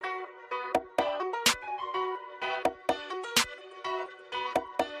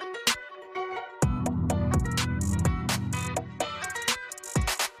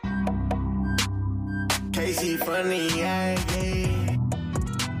crazy funny, yeah, yeah.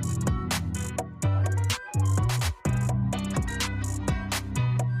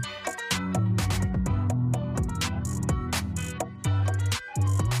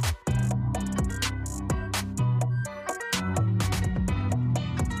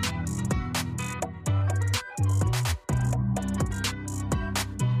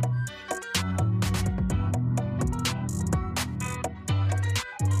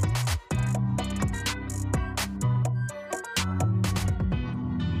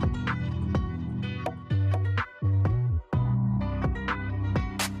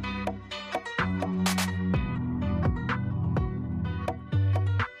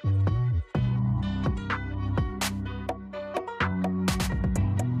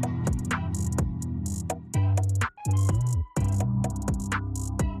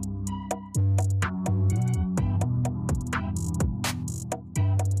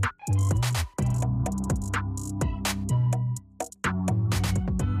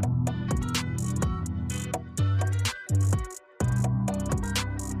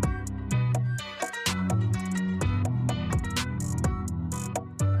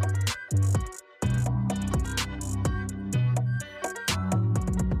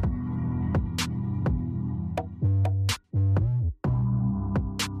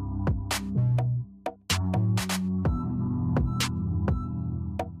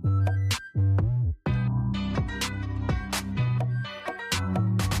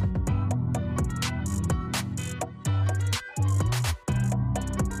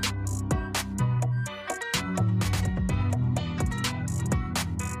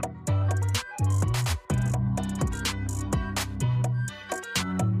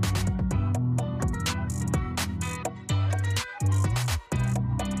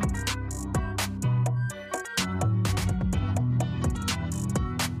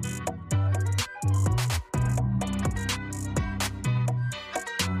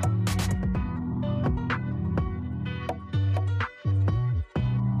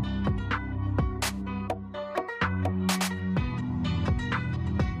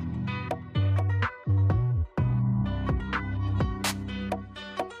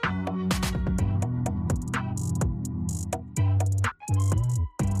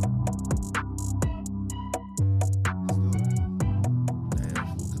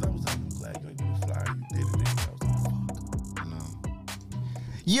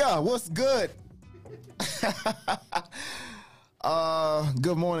 Yeah, what's good?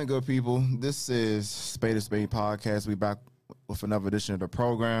 Good morning, good people. This is Spade podcast. We back with another edition of the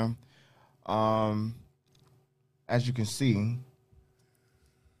program. As you can see,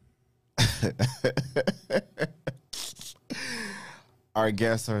 our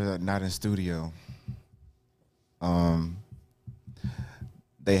guests are not in studio.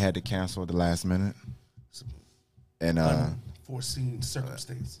 They had to cancel at the last minute, and unforeseen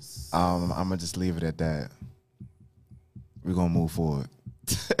circumstances. I'm gonna just leave it at that. We're gonna move forward.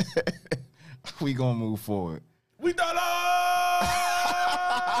 We done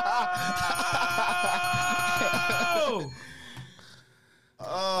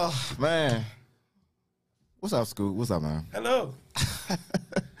Oh man. What's up, Scoot? What's up, man? Hello.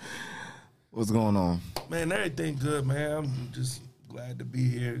 What's going on? Man, everything good, man. I'm just glad to be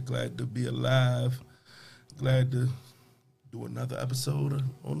here, glad to be alive, glad to do another episode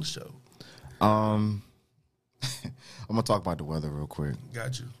on the show. I'm gonna talk about the weather real quick.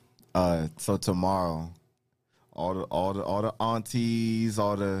 Got you. So tomorrow, all the aunties,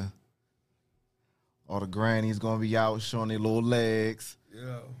 all the grannies gonna be out showing their little legs.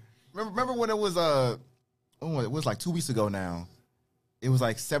 Yeah. Remember when it was it was like 2 weeks ago now. It was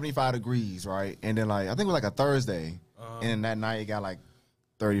like 75 degrees, right? And then I think it was like a Thursday, and then that night it got like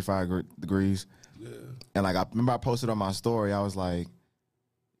 35 degrees. Yeah. And I remember I posted on my story. I was like,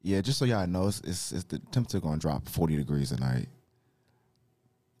 yeah, just so y'all know, it's the temperature gonna drop 40 degrees a night.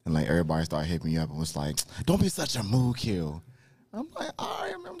 And everybody started hitting me up and was like, don't be such a mood kill. I'm like, all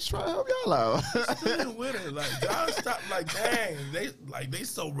right, I'm just trying to help y'all out. Still with it. Y'all stop, dang, they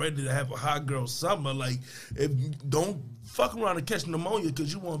so ready to have a hot girl summer. If you don't fuck around and catch pneumonia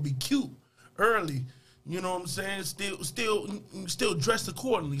because you want to be cute early, you know what I'm saying? Still dress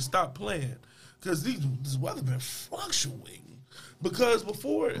accordingly. Stop playing. Because this weather been fluctuating. Because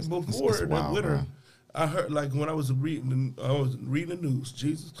before it's the wild, winter, man. I heard when I was reading the news.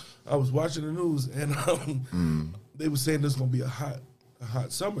 Jesus, I was watching the news and they were saying there's gonna be a hot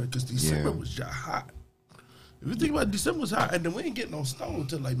summer because December was just hot. If you think about it, December was hot, and then we ain't getting no snow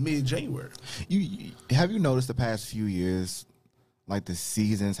until mid-January. You have you noticed the past few years, the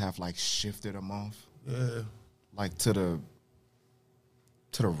seasons have shifted a month? Yeah, To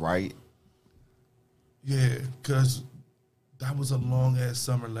the right. Yeah, because that was a long-ass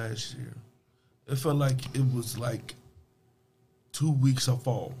summer last year. It felt like it was like 2 weeks of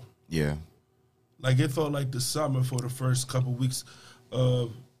fall. Yeah. Like, it felt like the summer for the first couple weeks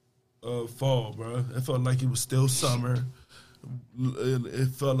of fall, bro. It felt like it was still summer. It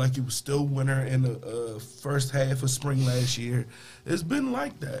felt like it was still winter in the first half of spring last year. It's been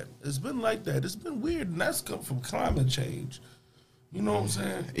like that. It's been weird, and that's come from climate change. You know what I'm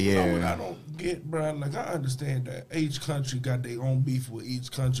saying? Yeah. You know what I don't get, bro? Like, I understand that each country got their own beef with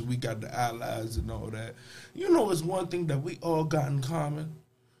each country. We got the allies and all that. You know, it's one thing that we all got in common.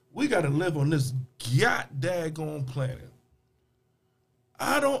 We got to live on this daggone planet.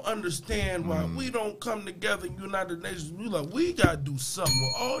 I don't understand why we don't come together in United Nations. We got to do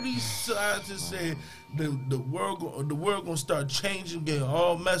something. All these scientists say the world gonna start changing, getting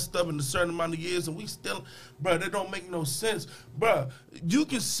all messed up in a certain amount of years, and we still, bro, that don't make no sense, bro. You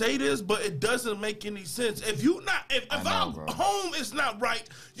can say this, but it doesn't make any sense. If our home is not right,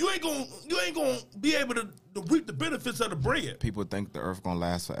 you ain't gonna be able to reap the benefits of the bread. People think the Earth gonna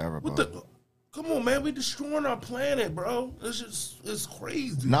last forever, bro. Come on, man. We destroying our planet, bro. It's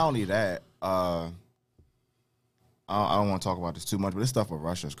crazy. Not only that, I don't want to talk about this too much, but this stuff with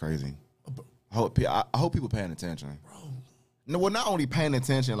Russia is crazy. I hope people paying attention. Bro. No, well, not only paying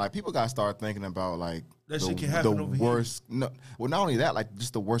attention, like, people got to start thinking about, like, that shit can happen over worst. Here. No, well, not only that, like,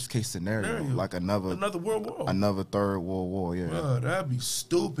 just the worst case scenario. Like another world war. Another third world war, yeah. Bro, that'd be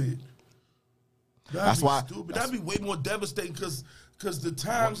stupid. That'd be way more devastating because the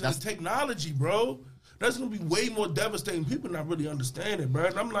times and the technology, bro. That's gonna be way more devastating. People not really understanding, bro.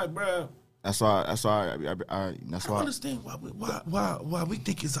 And I'm like, bro. That's why. I don't understand why we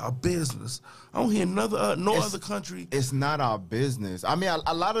think it's our business. I don't hear other country. It's not our business. I mean,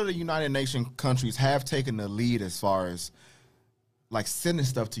 a lot of the United Nations countries have taken the lead as far as, like, sending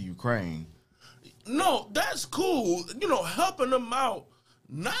stuff to Ukraine. No, that's cool. You know, helping them out.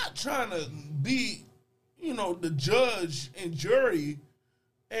 Not trying to be, you know, the judge and jury,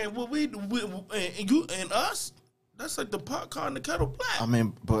 and what we and you and us, that's like the pot calling the kettle black. I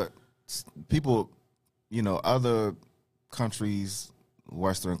mean, but people, you know, other countries,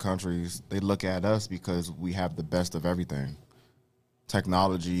 Western countries, they look at us because we have the best of everything,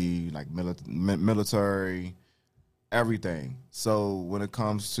 technology, like military, everything. So when it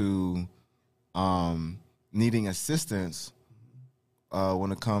comes to needing assistance.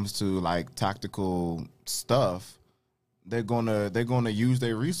 When it comes to, like, tactical stuff, they're gonna use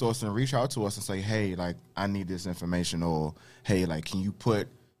their resource and reach out to us and say, hey, like, I need this information, or hey, like, can you put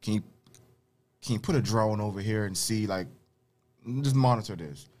a drone over here and see, like, just monitor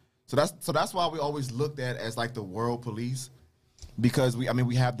this. So that's why we always looked at as, like, the world police, because we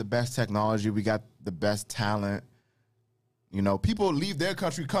have the best technology, we got the best talent. You know, people leave their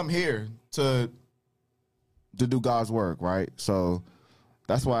country, come here to do God's work, right? So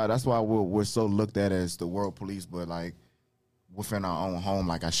that's why we're so looked at as the world police, but, like, within our own home,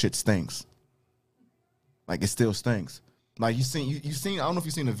 like, our shit stinks. Like, it still stinks. Like, you seen I don't know if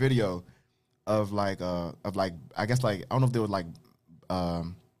you seen the video of I guess, like, I don't know if there was, like,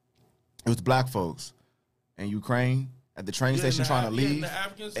 it was black folks in Ukraine at the train station trying to leave,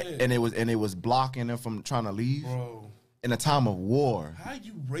 and it was blocking them from trying to leave. Bro, in a time of war. How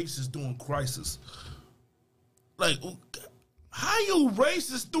you racist during crisis? Like, how you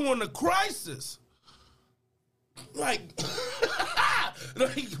racist during the crisis? Like,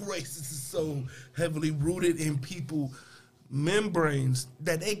 racist is so heavily rooted in people membranes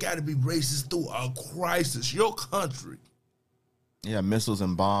that they got to be racist through a crisis. Your country. Yeah, missiles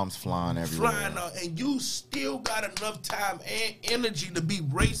and bombs flying everywhere. Flying out, and you still got enough time and energy to be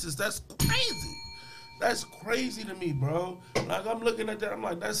racist. That's crazy. That's crazy to me, bro. Like, I'm looking at that, I'm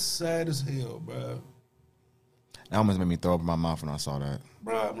like, that's sad as hell, bro. That almost made me throw up in my mouth when I saw that.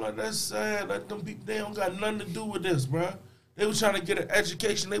 Bro, I'm like, that's sad. Like, them people, they don't got nothing to do with this, bro. They was trying to get an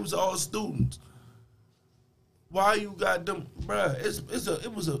education. They was all students. Why you got them, bro? It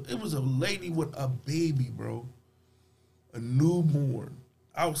was a lady with a baby, bro. A newborn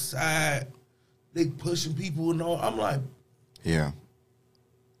outside. They pushing people and all. I'm like, yeah.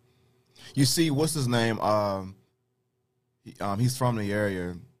 You see, what's his name? He's from the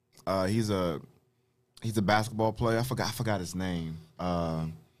area. He's a basketball player. I forgot his name.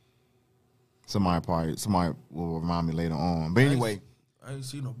 Somebody will remind me later on. But anyway, I ain't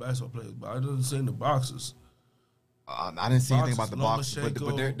seen no basketball players, but I didn't see the boxers. I didn't see anything about the boxers,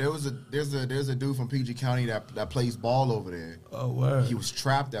 but there's a dude from PG County that plays ball over there. Oh, wow. He was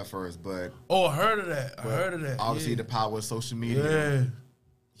trapped at first, but I heard of that. Obviously, the power of social media. Yeah.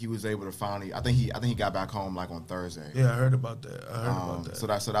 He was able to finally. I think he got back home like on Thursday. Yeah, I heard about that. So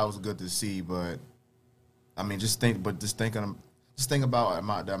that was good to see. But I mean, just think about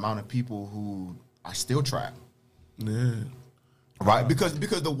the amount of people who are still trapped. Yeah. Right, because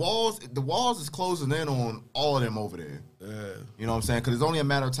the walls is closing in on all of them over there. Yeah. You know what I'm saying? Because it's only a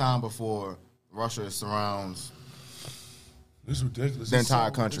matter of time before Russia surrounds It's ridiculous. the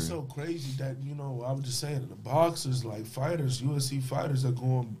entire country. It's so crazy that, I was just saying, the boxers, like fighters, UFC fighters are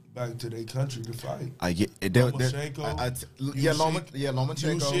going back to their country to fight. Lomachenko.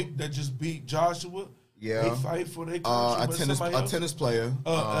 Usyk that just beat Joshua. Yeah. They fight for their country. A tennis player.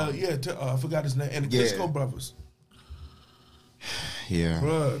 I forgot his name. And the Klitschko brothers. Yeah.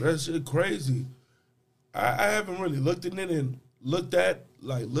 Bruh, that shit crazy. I haven't really looked in it and looked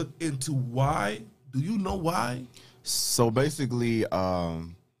into why. Do you know why? So basically, Because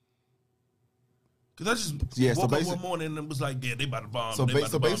I just woke up one morning and was like, yeah, they about to bomb. So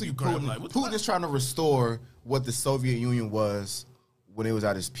basically, Ukraine. Putin is trying to restore what the Soviet Union was when it was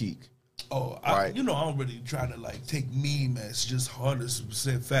at its peak. Oh, right. I don't really try to take meme as just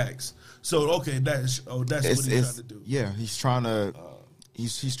 100% facts. So okay, that's what he's trying to do. Yeah, he's trying to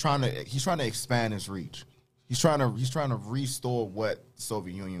he's trying to expand his reach. He's trying to restore what the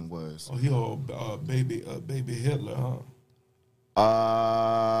Soviet Union was. Oh, he baby Hitler,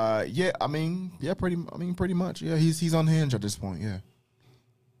 huh? Yeah, pretty much. Yeah, he's unhinged at this point.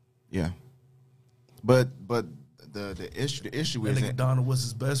 Yeah. But the issue is that Donald was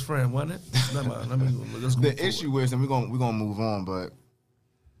his best friend, wasn't it? Let's go the issue is, and we're gonna move on, but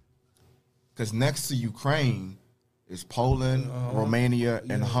because next to Ukraine is Poland, Romania,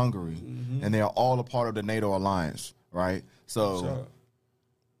 and Hungary, and they are all a part of the NATO alliance, right? So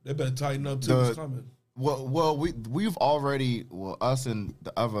they better tighten up to what's coming. Well, we've already, us and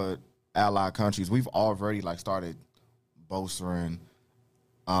the other allied countries, we've already started bolstering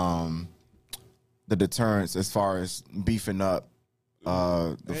the deterrence as far as beefing up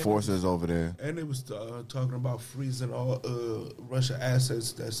the forces over there. And they was talking about freezing all Russia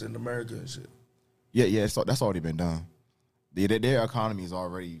assets that's in America and shit. Yeah, so that's already been done. Their economy is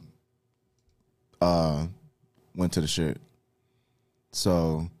already went to the shit.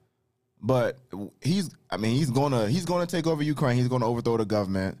 So, but he's gonna take over Ukraine. He's gonna overthrow the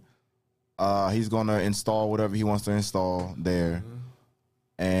government. He's gonna install whatever he wants to install there,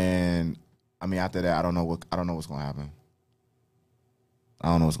 and after that, I don't know what's gonna happen. I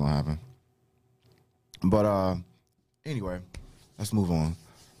don't know what's gonna happen. But anyway, let's move on.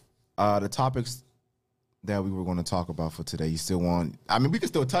 The topics that we were going to talk about for today, you still want? We can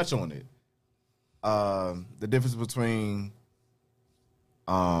still touch on it. The difference between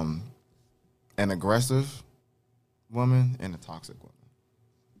an aggressive woman and a toxic woman.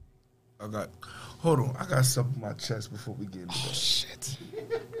 I got something on my chest before we get into that. Shit.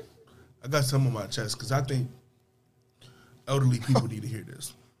 I got something on my chest because I think elderly people need to hear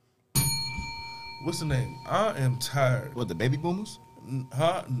this. What's the name? I am tired. What, the baby boomers?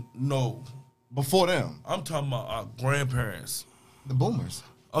 Huh? No. Before them. I'm talking about our grandparents. The boomers.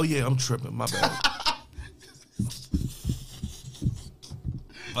 Oh, yeah, I'm tripping. My bad.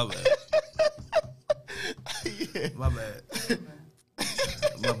 My bad. Yeah. My bad.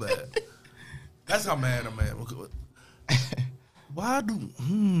 My bad. That's how mad I'm at. Why do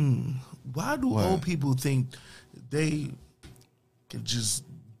What? old people think they can just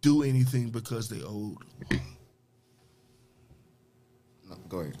do anything because they old? No,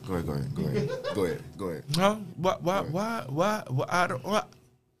 go ahead. Huh? Why? I don't.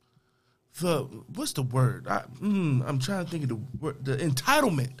 What's the word? I'm trying to think of the word. The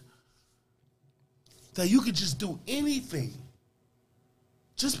entitlement that you could just do anything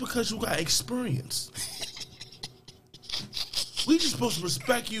just because you got experience. We just supposed to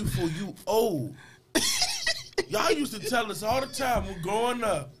respect you for you old. Y'all used to tell us all the time when growing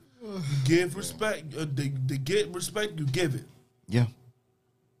up, you give respect. To get respect, you give it. Yeah.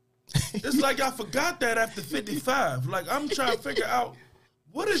 It's like y'all forgot that after 55. Like, I'm trying to figure out,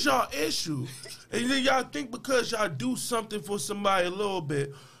 what is y'all issue? And then y'all think because y'all do something for somebody a little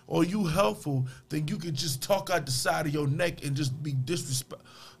bit, or you helpful, then you can just talk out the side of your neck and just be disrespectful.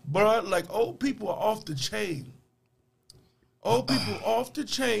 Bruh, like, old people are off the chain. Old people off the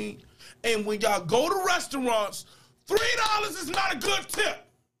chain. And when y'all go to restaurants, $3 is not a good tip.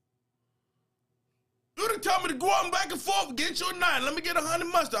 You done tell me to go out and back and forth, get you a 9. Let me get a honey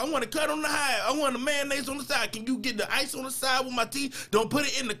mustard. I want to cut on the high. I want the mayonnaise on the side. Can you get the ice on the side with my tea? Don't put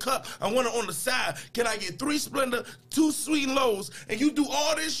it in the cup. I want it on the side. Can I get 3 Splenda, 2 Sweet and Lows, and you do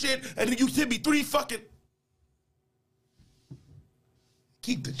all this shit, and then you tip me 3 fucking...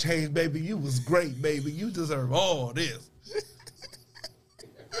 Keep the change, baby. You was great, baby. You deserve all this.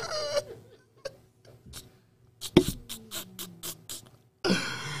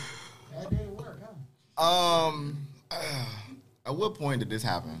 At what point did this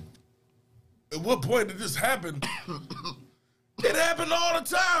happen? At what point did this happen? It happened all the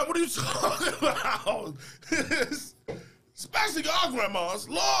time. What are you talking about? Especially our grandmas.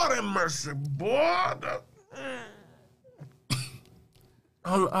 Lord have mercy, boy.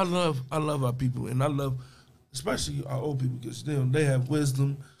 I love our people, and I love especially our old people because they have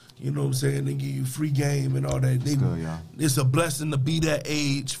wisdom. You know what I'm saying? They give you free game and all that. It's a blessing to be that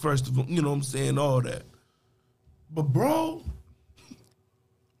age, first of all. You know what I'm saying? All that. But, bro,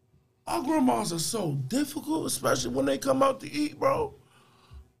 our grandmas are so difficult, especially when they come out to eat, bro.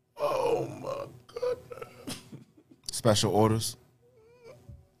 Oh, my goodness. Special orders?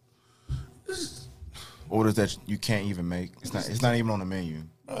 Orders that you can't even make. It's not even on the menu.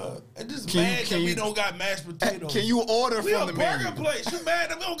 And just mad that we don't got mashed potatoes. Can you order from the menu? We a burger place. You mad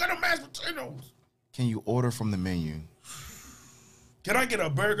that we don't got no mashed potatoes? Can you order from the menu? Can I get a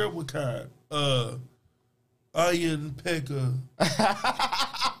burger with kind? Onion, pickle,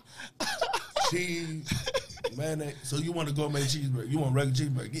 cheese, mayonnaise. So you want a gourmet cheeseburger? You want a regular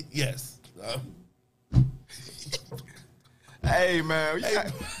cheeseburger? Yes. Hey, man. You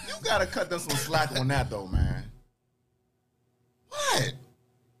got to cut them some slack on that, though, man. What?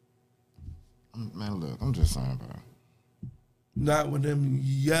 Man, look, I'm just saying, bro. Not with them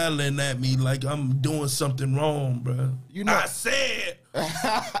yelling at me like I'm doing something wrong, bro. You know, I said.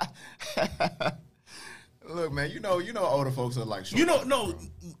 Look, man, you know, older folks are like. No.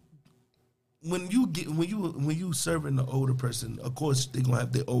 When you serving the older person, of course they gonna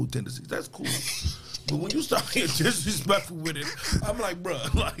have their old tendencies. That's cool. But when you start getting disrespectful with it, I'm like, bro,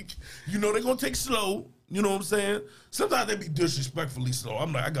 like, they gonna take slow. You know what I'm saying? Sometimes they be disrespectfully slow.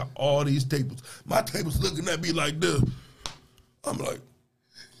 I'm like, I got all these tables. My table's looking at me like this. I'm like,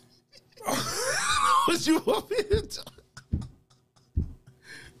 what you want me to do?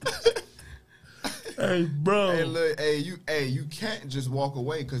 Hey, bro. Hey, look, you can't just walk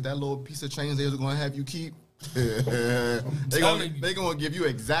away because that little piece of change they're gonna have you keep. They gonna give you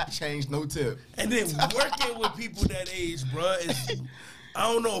exact change, no tip. And then working with people that age, bro,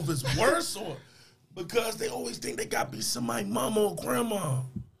 I don't know if it's worse or because they always think they gotta be somebody's mama or grandma.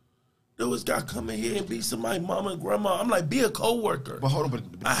 They always gotta come in here and be somebody's mama and grandma. I'm like, be a co-worker. But hold on, but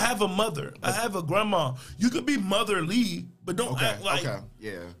I have a mother. I have a grandma. You could be motherly, but don't act like. Okay,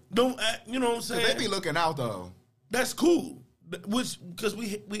 yeah. Don't act. You know what I'm saying? They be looking out though. That's cool. Because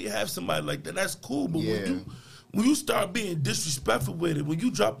we have somebody like that. That's cool. But when you start being disrespectful with it, when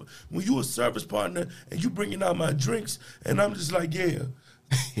you a service partner and you bringing out my drinks, and I'm just like, yeah,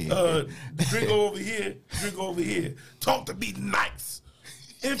 drink over here. Talk to me nice.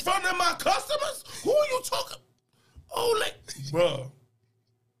 In front of my customers? Who are you talking? Oh, bro.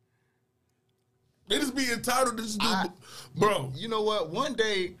 They just be entitled to just do, bro. You know what? One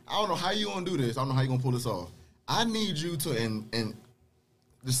day, I don't know how you gonna do this. I don't know how you gonna pull this off. I need you to and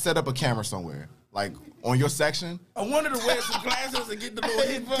just set up a camera somewhere, like on your section. I wanted to wear some glasses and get the little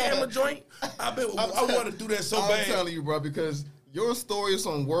hidden camera joint. I want to do that so bad. I'm telling you, bro, because your stories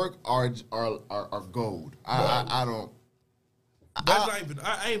on work are gold. I don't. I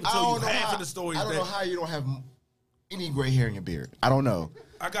ain't even told you half of the stories. I don't know how you don't have any gray hair in your beard. I don't know.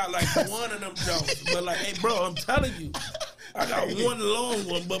 I got like one of them jokes, but like, hey, bro, I'm telling you, I got one long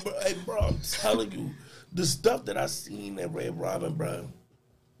one, but hey, bro, I'm telling you, the stuff that I seen at Red Robin, bro.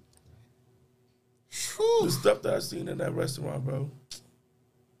 Whew. The stuff that I seen in that restaurant, bro.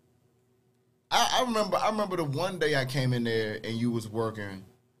 I remember the one day I came in there and you was working.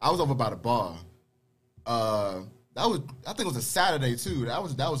 I was over by the bar. I think it was a Saturday too. That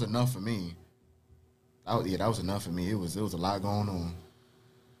was enough for me. That was enough for me. It was a lot going on.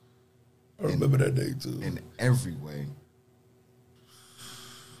 I remember that day too. In every way.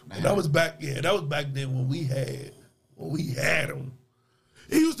 And that was back then when we had them.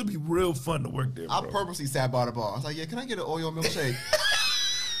 It used to be real fun to work there, bro. I purposely sat by the bar. I was like, yeah, can I get an Oreo milkshake?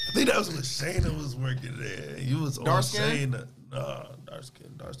 I think that was when Shayna was working there. You was dark skin? Shayna. Nah, dark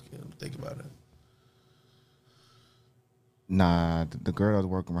skin. Think about it. Nah, the girl that was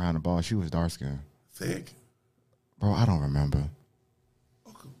working behind the bar, she was dark skinned. Thick? Bro, I don't remember.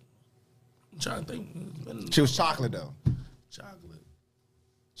 Okay. I'm trying to think. She was chocolate, though.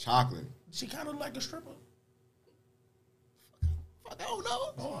 Chocolate. She kind of like a stripper. I don't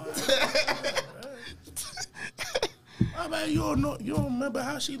know. Oh, I mean, you don't remember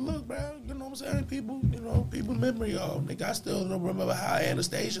how she looked, bro. You know what I'm saying? People memory of. Nigga, I still don't remember how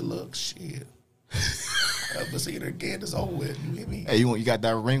Anastasia looked. Shit. I've never seen her again. It's over with. You hear me? Hey, you got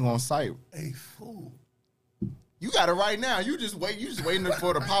that ring on sight. Hey, fool. You got it right now. You just waiting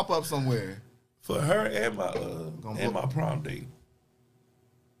for it to pop up somewhere. For her and my prom date.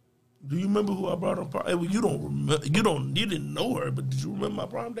 Do you remember who I brought on prom? Well, you don't remember. You didn't know her, but did you remember my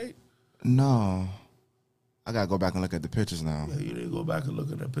prom date? No. I gotta go back and look at the pictures now. Yeah, you didn't go back and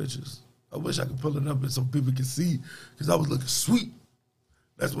look at that pictures. I wish I could pull it up and so people can see, because I was looking sweet.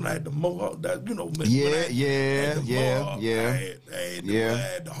 That's when I had the mohawk. That when I had the mohawk, I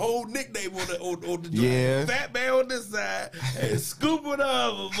had the whole nickname on the joint. Yeah. Fat man on this side and scoop it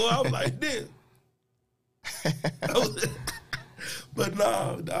over, boy. I'm like this. But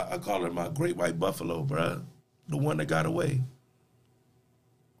nah, I call her my great white buffalo, bro. The one that got away.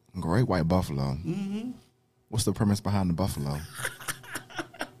 Great white buffalo. Mm-hmm. What's the premise behind the buffalo?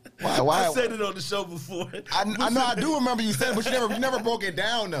 Why? I said it on the show before. I know I do remember you said it, but you never broke it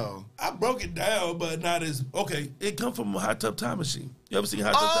down though. I broke it down, but not as okay. It come from a Hot Tub Time Machine. You ever seen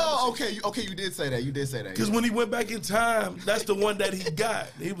Hot Tub Time Machine? Okay. You did say that. You did say that. Because when he went back in time, that's the one that he got.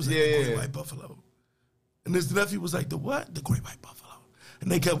 He was like the Great White Buffalo, and his nephew was like the what? The Great White Buffalo,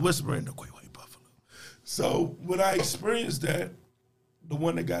 and they kept whispering the Great White Buffalo. So when I experienced that, the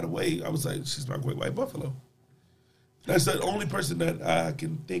one that got away, I was like, she's my Great White Buffalo. That's the only person that I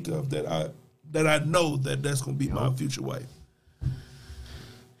can think of that I know that's gonna be my future wife. Her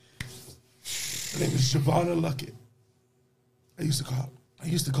name is Shavonna Luckett. I used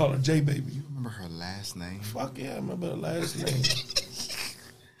to call her J Baby. You remember her last name? Fuck yeah, I remember her last name.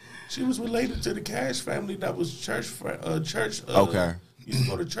 She was related to the Cash family. That was church. Okay. Used to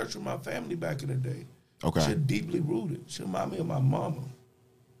go to church with my family back in the day. Okay. She's deeply rooted. She remind me of my mama.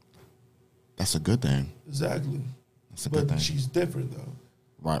 That's a good thing. Exactly. That's a good thing. She's different though.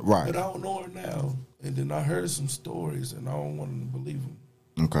 Right. But I don't know her now. And then I heard some stories, and I don't want to believe them.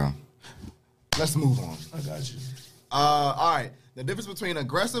 Okay. Let's move on. I got you. All right. The difference between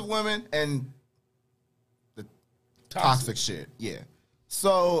aggressive women and the toxic shit. Yeah.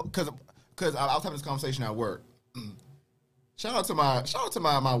 So, because I was having this conversation at work. Shout out to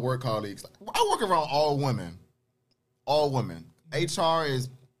my work colleagues. I work around all women. All women. HR is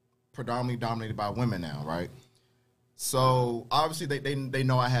predominantly dominated by women now, right? So obviously they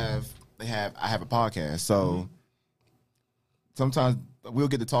know I have a podcast. So sometimes we'll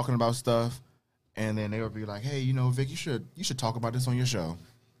get to talking about stuff, and then they'll be like, "Hey, Vic, you should talk about this on your show."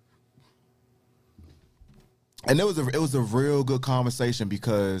 And it was a real good conversation,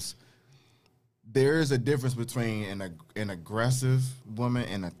 because there is a difference between an aggressive woman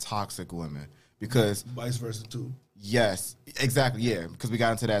and a toxic woman, because Vice versa too. Yes, exactly. Yeah, because we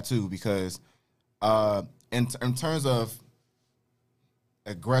got into that too. Because in terms of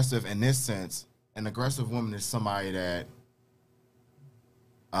aggressive in this sense, an aggressive woman is somebody that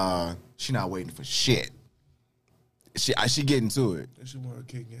she not waiting for shit. She getting to it. And she want her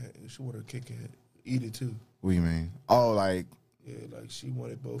kick it. She want her kick it. Eat it too. What do you mean? Oh, like yeah, like she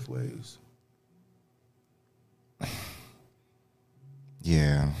want it both ways.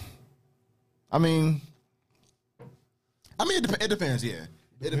 Yeah. I mean, it depends. Yeah,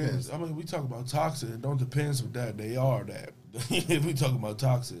 it depends. I mean, we talk about toxic. It don't depends with that. They are that. If we talk about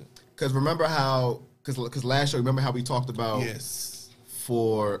toxic, because remember how? Because last show, remember how we talked about? Yes.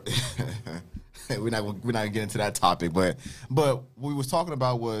 For we're not gonna get into that topic, but what we was talking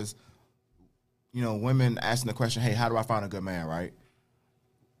about was, women asking the question, "Hey, how do I find a good man?" Right?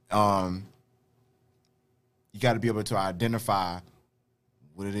 You got to be able to identify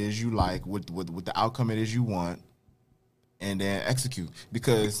what it is you like, what the outcome it is you want, and then execute.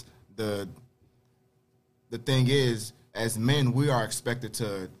 Because the thing is, as men, we are expected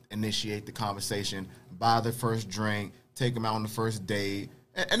to initiate the conversation, buy the first drink, take them out on the first date,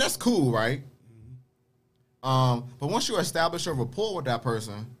 and that's cool, right? Mm-hmm. But once you establish a rapport with that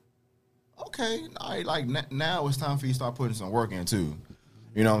person, okay, now it's time for you to start putting some work in too.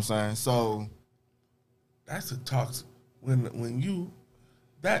 You know what I'm saying? So that's a toxic when you.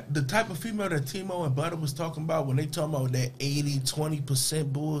 That the type of female that Timo and Butter was talking about when they talking about that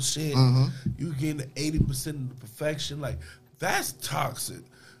 80-20% bullshit, you getting 80% of the perfection, like that's toxic.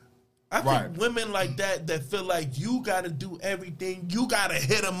 I think women like that feel like you got to do everything, you got to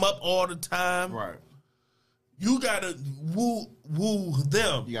hit them up all the time, right? You got to woo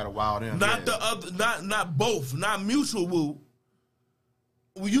them, you got to wow them, not the other, not both, not mutual woo.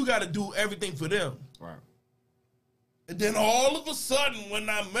 Well, you got to do everything for them, right? And then all of a sudden, when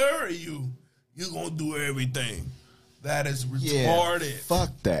I marry you, you're going to do everything. That is retarded. Yeah, fuck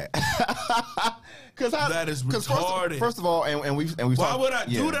that. That is retarded. First of all, and we why would I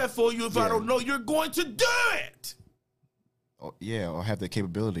do that for you if I don't know you're going to do it? Oh, yeah, or have the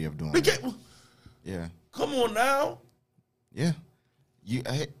capability of doing it. Yeah. Come on now. Yeah.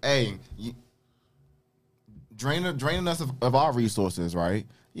 draining us of our resources, right?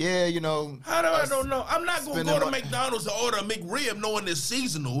 Yeah, you know. How do I don't know? I'm not gonna go to money. McDonald's and order a McRib knowing it's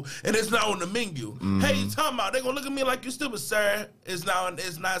seasonal and it's not on the menu. Hey, you talking about? They gonna look at me like you stupid, sir. It's not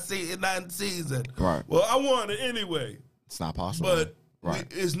in season. Right. Well, I want it anyway. It's not possible. But right.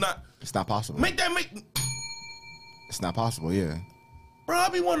 it's not. It's not possible. It's not possible. Yeah. Bro, I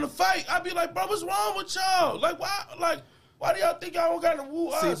be wanting to fight. I be like, bro, what's wrong with y'all? Like, why? Like, why do y'all think y'all don't got to woo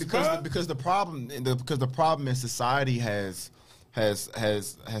us? Because the problem is society has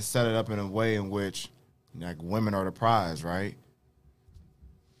set it up in a way in which like women are the prize, right?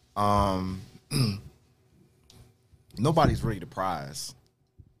 Nobody's really the prize,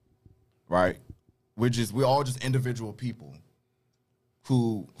 right? We're all just individual people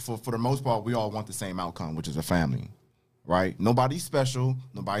who, for the most part, we all want the same outcome, which is a family, right? Nobody's special.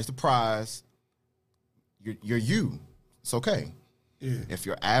 Nobody's the prize. You're you. It's okay. Yeah. If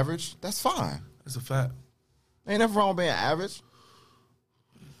you're average, that's fine. That's a fact. Ain't nothing wrong with being average.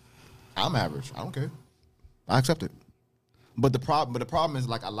 I'm average. I don't care. I accept it. But the problem is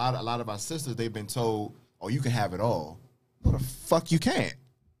like a lot of our sisters, they've been told, "Oh, you can have it all." No, the fuck you can't.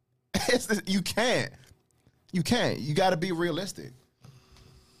 You can't. You can't. You got to be realistic.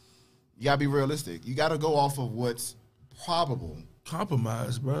 You got to be realistic. You got to go off of what's probable.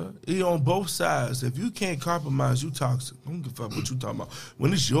 Compromise, bro. He on both sides. If you can't compromise, you toxic. I don't give a fuck what you talking about.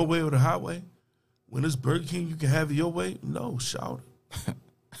 When it's your way or the highway, when it's Burger King, you can have it your way. No, shout it.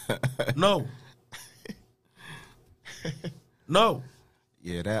 No. No.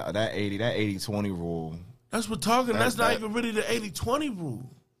 Yeah, that 80-20 rule. That's what talking. That's not even really the 80-20 rule.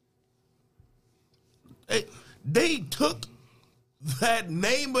 They took that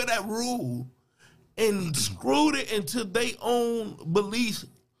name of that rule and screwed it into their own beliefs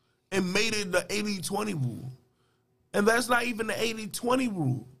and made it the 80-20 rule. And that's not even the 80-20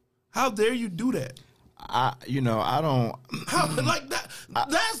 rule. How dare you do that? I don't. How like that?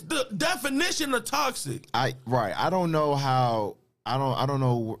 That's the definition of toxic. I don't know how. I don't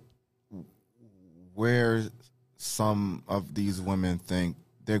know where some of these women think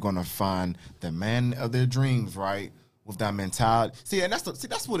they're gonna find the man of their dreams, right? With that mentality. See, and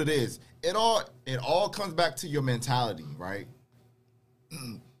that's what it is. It all comes back to your mentality, right?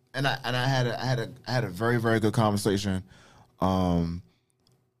 And I had a very, very good conversation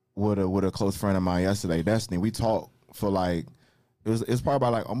with a close friend of mine yesterday, Destiny. We talked for like it was probably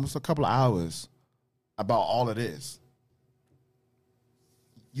about like almost a couple of hours about all of this.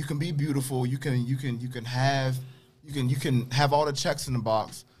 You can be beautiful. You can have all the checks in the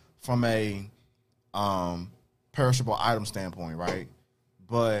box from a perishable item standpoint, right?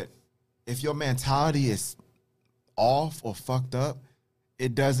 But if your mentality is off or fucked up,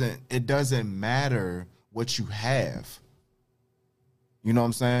 it doesn't matter what you have. You know what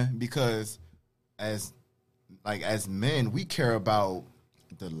I'm saying? Because as men, we care about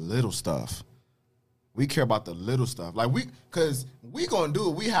the little stuff. We care about the little stuff. Like because we gonna do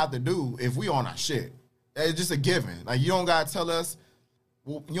what we have to do if we on our shit. It's just a given. Like you don't gotta tell us.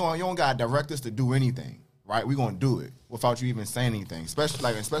 Well, you don't gotta direct us to do anything, right? We gonna do it without you even saying anything.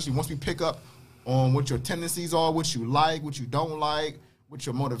 Especially once we pick up on what your tendencies are, what you like, what you don't like, what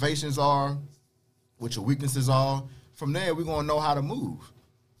your motivations are, what your weaknesses are. From there, we're gonna know how to move.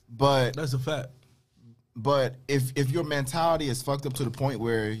 But that's a fact. But if your mentality is fucked up to the point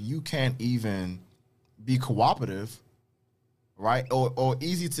where you can't even be cooperative, right, or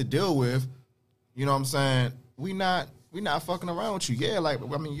easy to deal with, you know what I'm saying? We not fucking around with you. Yeah, like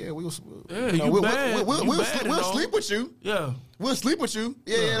I mean, yeah, we'll sleep with you. Yeah, we'll sleep with you.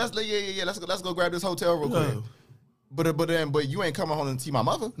 Yeah. Let's go grab this hotel real quick. But you ain't coming home and see my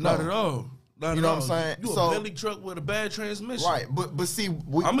mother. No. Not at all. You know what I'm saying? You a Bentley truck with a bad transmission. Right, but see, I'm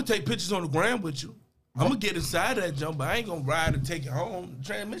gonna take pictures on the ground with you. I'm gonna get inside that jump, but I ain't gonna ride and take it home. The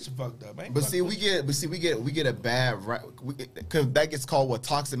transmission fucked up. We get a bad because that gets called what,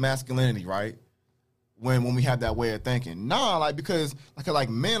 toxic masculinity, right? When we have that way of thinking, because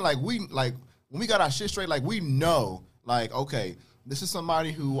men, when we got our shit straight, like we know, like okay, this is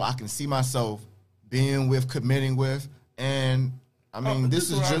somebody who I can see myself being with, committing with, and I mean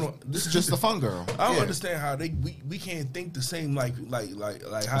this is just a fun girl. I don't understand how we can't think the same like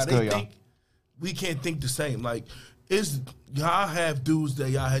how they think. We can't think the same. Like, y'all have dudes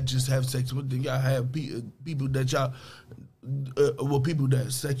that y'all just have sex with, then y'all have people that y'all, people that are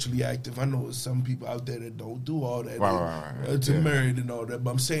sexually active. I know there's some people out there that don't do all that. Right. Married and all that.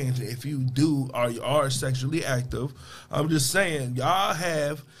 But I'm saying if you do or you are sexually active, I'm just saying y'all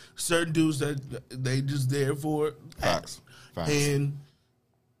have certain dudes that they just there for facts.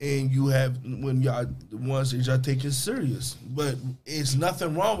 And you have when y'all the ones that y'all take it serious, but it's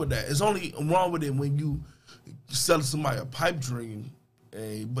nothing wrong with that. It's only wrong with it when you selling somebody a pipe dream,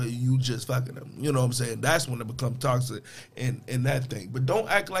 but you just fucking them. You know what I'm saying? That's when it becomes toxic and that thing. But don't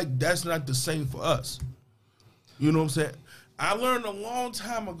act like that's not the same for us. You know what I'm saying? I learned a long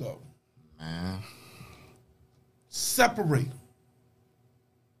time ago. Man. Separate.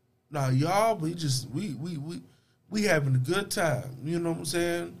 Now y'all, we having a good time. You know what I'm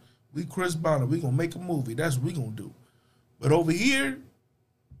saying? We Chris Bonner. We gonna make a movie. That's what we gonna do. But over here,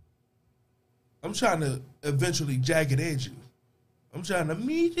 I'm trying to eventually jagged edge you. I'm trying to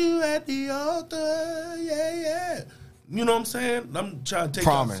meet you at the altar. Yeah. You know what I'm saying? I'm trying to take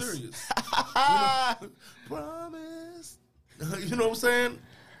Promise. that serious. Promise. You know what I'm saying?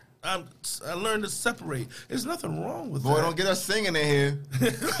 I learned to separate. There's nothing wrong with that. Boy, don't get us singing in here.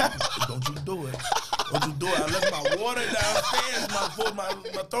 Don't you do it. Don't you do it. I left my water downstairs. My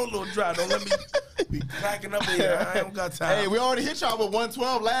throat a little dry. Don't let me be cracking up in here. I ain't got time. Hey, we already hit y'all with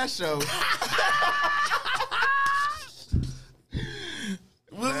 112 last show.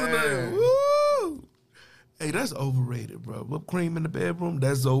 Listen to that. Woo! Hey, that's overrated, bro. Whipped cream in the bedroom,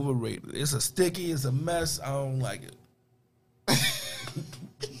 that's overrated. It's a sticky, it's a mess. I don't like it.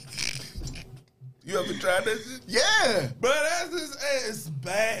 You ever tried that shit? Yeah. Bro, that's just, it's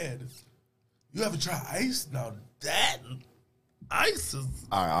bad. You ever try ice? Now that ice is...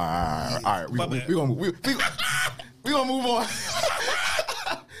 All right. We gonna move on.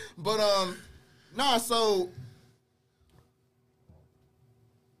 But so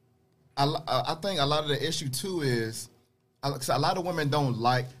I think a lot of the issue too is a lot of women don't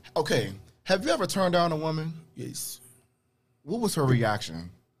like. Okay, have you ever turned down a woman? Yes. What was her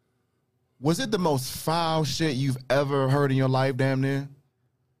reaction? Was it the most foul shit you've ever heard in your life, damn near?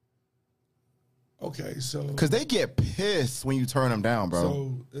 Okay, so... Because they get pissed when you turn them down, bro.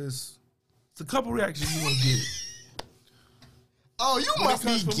 So, it's a couple reactions you want to get. Oh, you must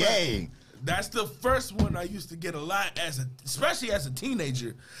be gay. That's the first one I used to get a lot, especially as a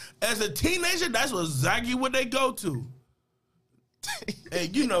teenager. As a teenager, that's exactly what they go to.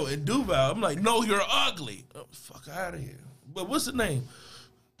 And, you know, in Duval, I'm like, no, you're ugly. Oh, fuck out of here. But what's the name?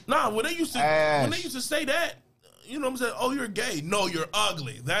 Nah, when they used to say that, you know what I'm saying? Oh, you're gay. No, you're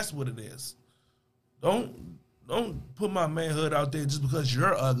ugly. That's what it is. Don't put my manhood out there just because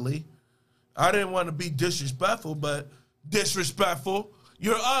you're ugly. I didn't want to be disrespectful, but disrespectful.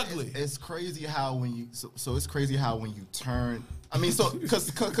 You're ugly. It's crazy how when you it's crazy how when you turn. I mean, so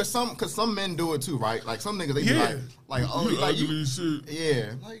because some men do it too, right? Like some niggas they be like oh you like ugly you shit.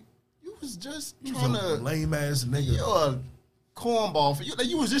 Yeah, like you was just You trying a to lame ass nigga. You're a cornball for you. Like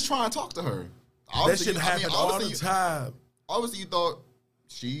you was just trying to talk to her. That shit happen all the time. Obviously, you thought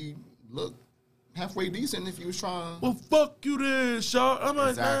she looked halfway decent if you was trying. Well, fuck you then, Shaw. I'm like,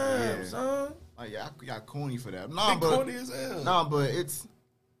 Exactly, damn, yeah. son. Like, yeah, I got corny for that. Corny as hell. Nah, but it's,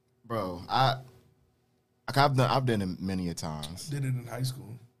 bro. I've done it many a times. Did it in high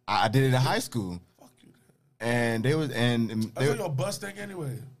school. I did it in high school. Fuck you then. And they was I thought you a bus thing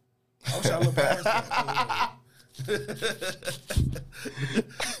anyway. I wish I looked past that.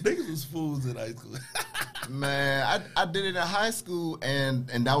 Niggas was fools in high school. Man, I did it in high school, and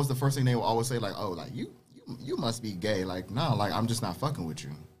that was the first thing they would always say, like, oh, like you must be gay. Like, no, like I'm just not fucking with you.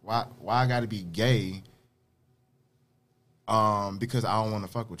 Why I gotta be gay? Because I don't want to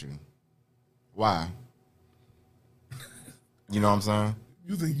fuck with you. Why? You know what I'm saying?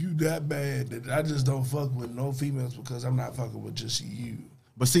 You think you that bad that I just don't fuck with no females because I'm not fucking with just you.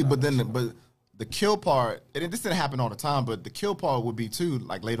 But see, but the kill part, and this didn't happen all the time, but the kill part would be too,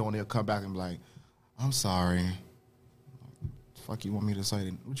 like later on they'll come back and be like, I'm sorry. Fuck you want me to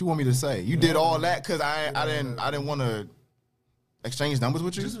say? What you want me to say? You did all that because I didn't want to exchange numbers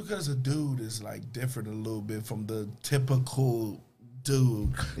with you? Just because a dude is like different a little bit from the typical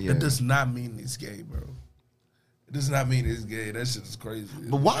dude, that does not mean he's gay, bro. It does not mean he's gay. That shit is crazy.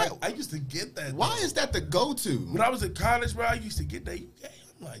 But why? I used to get that. Why is that the go-to? When I was in college, bro, I used to get that. You gay?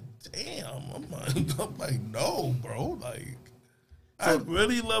 I'm like, damn. I'm like, no, bro. Like, I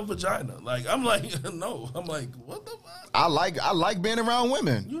really love vagina. Like, I'm like, no. I'm like, what the fuck? I like being around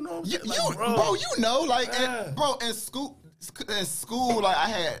women. You know what I'm you, saying? Like, bro, you know, like, yeah. bro, in school, like, I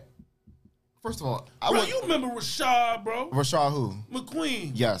had, first of all, you remember Rashad, bro? Rashad who?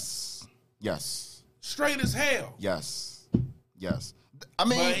 McQueen. Yes. Straight as hell. Yes. I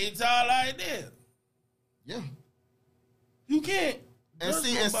mean. But it's all like that. Yeah. You can't. And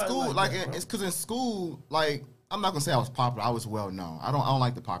see, in school, like, it's because in school, like, I'm not gonna say I was popular. I was well known. I don't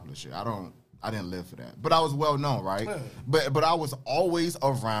like the popular shit. I didn't live for that. But I was well known, right? Yeah. But I was always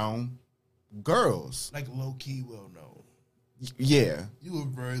around girls. Like low key well known. Yeah. You were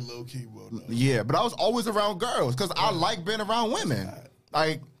very low key well known. Yeah, but I was always around girls because I like being around women.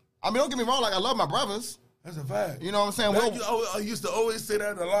 Like, I mean, don't get me wrong. Like, I love my brothers, That's a fact. You know what I'm saying? I used to always say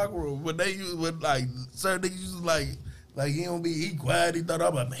that in the locker room when like certain niggas used to like he don't be he quiet. He thought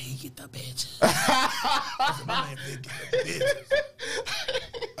I'm like, man, he get the bitches. I said, my man get the bitches.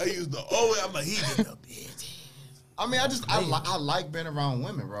 I used to always I'm like, he get the bitches. I mean, I like being around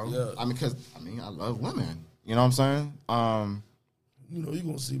women, bro. Yeah. I mean, cause I love women. You know what I'm saying? You know, you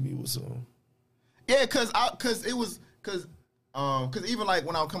gonna see me with some. Yeah, cause even like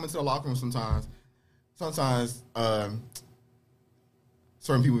when I would come into the locker room sometimes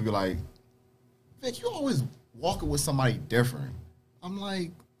certain people would be like, Vic, you always walking with somebody different. I'm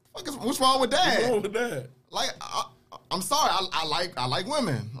like, what's wrong with that? What's wrong with that? Like, I'm sorry, I like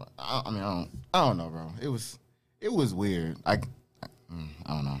women. I don't know, bro. It was weird. I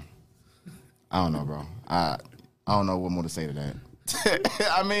don't know. I don't know, bro. I don't know what more to say to that.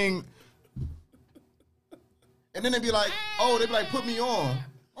 I mean, and then they'd be like, put me on.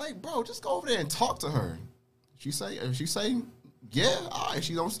 Like, bro, just go over there and talk to her. If she say yeah, all right. If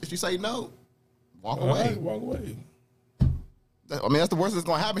she say no, walk away. Right, walk away. I mean, that's the worst that's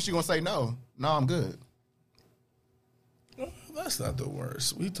gonna happen. She gonna say no. No, I'm good. That's not the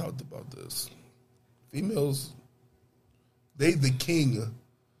worst. We talked about this. Females, they the king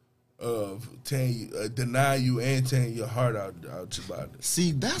of deny you and tearing your heart out your body.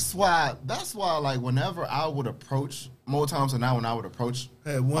 See, that's why. Like, whenever I would approach, more times than not, when I would approach,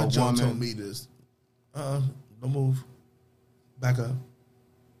 had one Joe told me this. Don't move. Back up.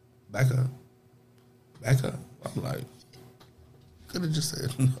 Back up. Back up. I'm like, could have just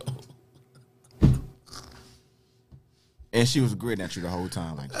said no. And she was gritting at you the whole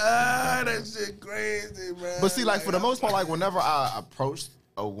time, like that shit crazy, man. But see, like, for the most part, like, whenever I approached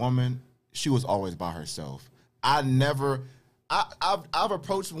a woman, she was always by herself. I've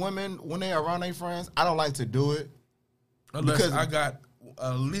approached women when they are around their friends. I don't like to do it unless I got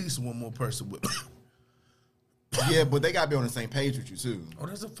at least one more person with me. Yeah, but they gotta be on the same page with you too. Oh,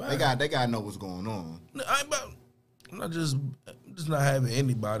 that's a fact. They gotta know what's going on. I'm not just not having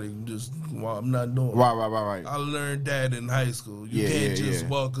anybody. Just while I'm not doing. Right. I learned that in high school. You can't just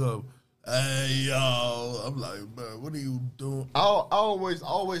walk up. Hey yo, I'm like, man, what are you doing? I always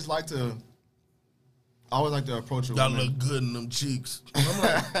like to approach a woman. Y'all look good in them cheeks. I'm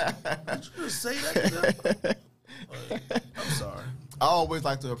like, did you just say that? I'm sorry. I always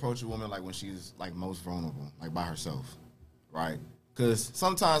like to approach a woman like when she's like most vulnerable, like by herself, right? Because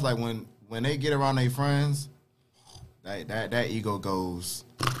sometimes like when they get around their friends, that ego goes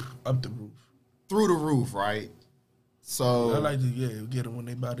up the roof, through the roof, right? So I like to get them when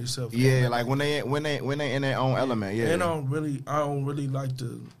they by themselves. Yeah, like when they in their own element. Yeah, and I don't really like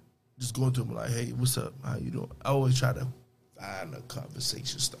to just go to them like, hey, what's up? How you doing? I always try to find a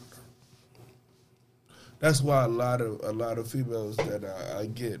conversation starter. That's why a lot of females that I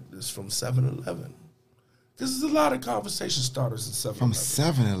get is from 7-Eleven. Because there's a lot of conversation starters in 7-Eleven. From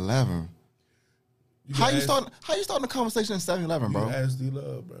 7-Eleven. How you starting a conversation in 7-Eleven, bro? You ask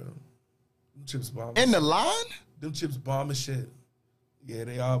D-Love, bro. Them chips bomb. In the line? Them chips bomb and shit. Yeah,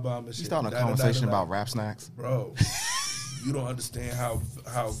 they all bomb and shit. You starting a conversation about rap snacks? Bro, you don't understand how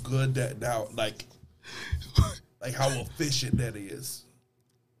good like how efficient that is.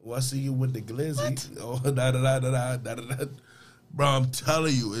 Well, I see you with the glizzy. Oh, da. Bro, I'm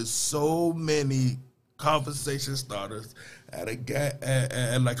telling you, it's so many conversation starters at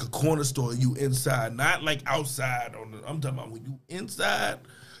like a corner store. You inside, not like outside. I'm talking about when you inside.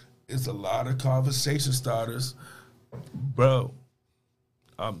 It's a lot of conversation starters, bro.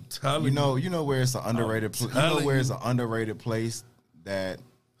 I'm telling you. You know where it's an underrated. You know where it's an underrated place that,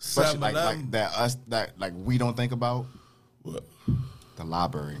 especially like that we don't think about. What? The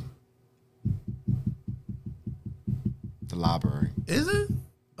library. The library. Is it?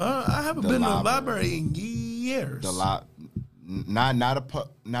 I haven't been to the library in years. Not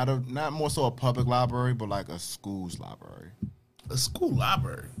more so a public library, but like a school's library. A school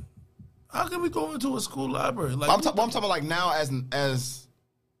library. How can we go into a school library? Like I'm talking about like now as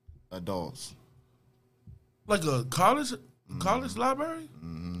adults. Like a college library.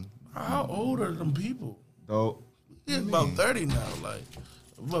 Mm-hmm. How old are them people? Though. Yeah, about 30 now. Like,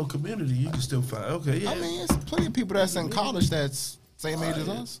 well, community, you can still find. Okay, yeah. I mean, it's plenty of people that's in college that's same age as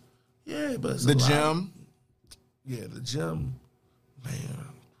us. Yeah, but it's the gym. Yeah, the gym. Man.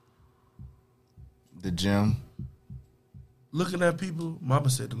 The gym. Looking at people, Mama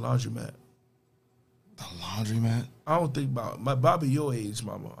said the laundromat. The laundromat? I don't think about my Bobby your age,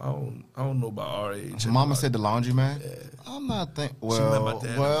 Mama. I don't know about our age. Mama said the laundromat? Yeah. I'm not thinking. She met my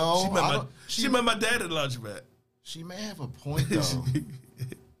dad. She met my dad at the laundromat. She may have a point though.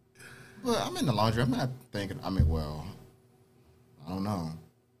 But I'm in the laundry. I'm not thinking. I don't know.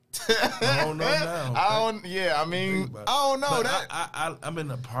 I don't know now. I mean, I don't know but that. I'm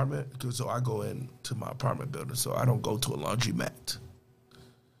in an apartment, so I go into my apartment building, so I don't go to a laundromat.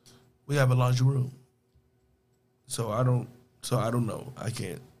 We have a laundry room, so I don't know. I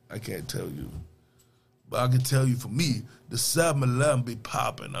can't tell you, but I can tell you for me, the 7-Eleven be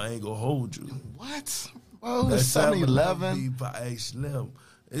popping. I ain't gonna hold you. What? Oh, That 7-Eleven. Hey, Slim.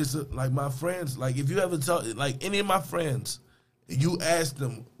 It's like my friends. Like if you ever talk, like any of my friends, you ask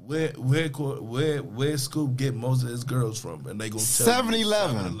them where Scoop get most of his girls from, and they gonna tell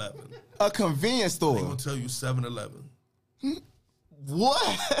 7-Eleven. you 7-Eleven. A convenience store. They gonna tell you 7-Eleven.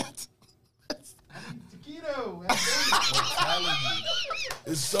 What?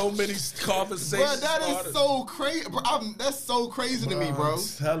 There's so many conversations. Bro, that is so crazy. That's so crazy to me, bro. I'm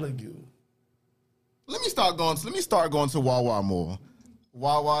telling you. Let me start going to Wawa more.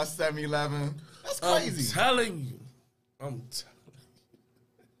 Wawa, 7-Eleven. That's crazy. I'm telling you.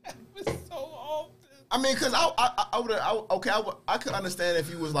 It's so often. I mean, cause I could understand if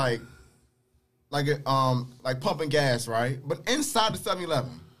you was like pumping gas, right? But inside the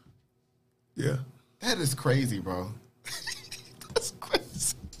 7-Eleven. Yeah. That is crazy, bro. That's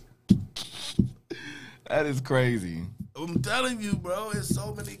crazy. That is crazy. I'm telling you, bro, it's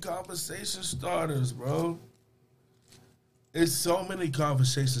so many conversation starters, bro. It's so many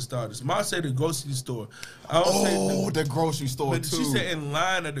conversation starters. Ma say the grocery store. I don't say the grocery store, but too. She said in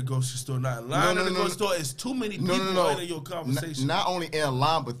line at the grocery store. Not in line at the grocery store. It's too many people in your conversation. Not only in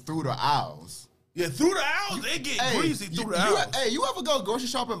line, but through the aisles. Yeah, through the aisles. They get greasy through the aisles. You ever go grocery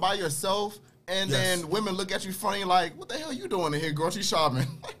shopping by yourself, and then women look at you funny like, what the hell you doing in here grocery shopping?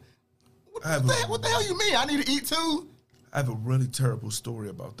 What the hell you mean? I need to eat, too? I have a really terrible story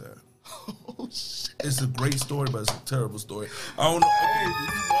about that. Oh, shit. It's a great story, but it's a terrible story. I don't know. Okay, do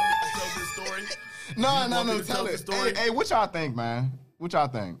you want me to tell this story? No, tell it. Hey, what y'all think, man? What y'all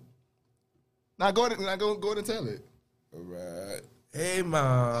think? Now go ahead and tell it. All right. Hey,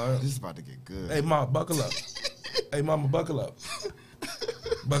 Ma. This is about to get good. Hey, Ma, buckle up. Hey, Mama, buckle up.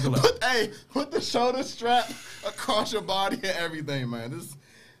 Buckle up. Put the shoulder strap across your body and everything, man.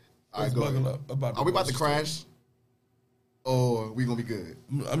 All right, buckle up. Are we about to crash? Or we gonna be good?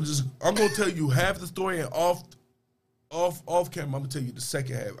 I'm gonna tell you half the story, and off camera, I'm gonna tell you the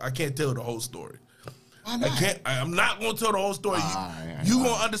second half. I can't tell the whole story. Why not? I'm not gonna tell the whole story. You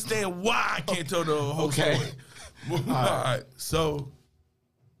gonna understand why I can't tell the whole story. All right. So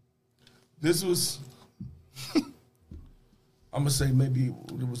this was, I'm gonna say maybe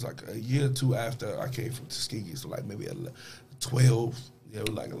it was like a year or two after I came from Tuskegee, so like maybe 12. Yeah, it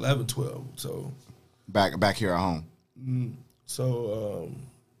was like 11, 12. So back here at home. So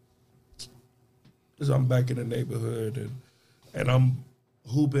I'm back in the neighborhood and I'm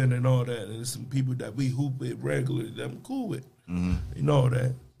hooping and all that, and there's some people that we hoop with regularly that I'm cool with. You know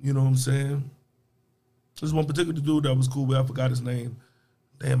that. You know what I'm saying? There's one particular dude that was cool with. I forgot his name.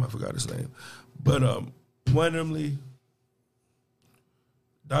 Damn, I forgot his name. But randomly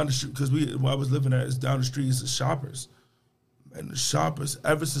down the street, because where I was living at is down the street is the Shoppers. And the Shoppers,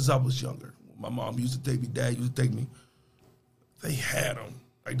 ever since I was younger, my mom used to take me, dad used to take me, they had them.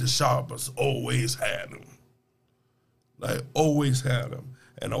 Like the Shoppers always had them. Like always had them.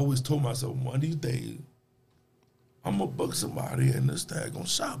 And I always told myself, one of these days, I'm going to book somebody in this daggone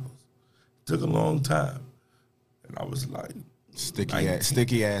Shoppers. Took a long time. And I was like,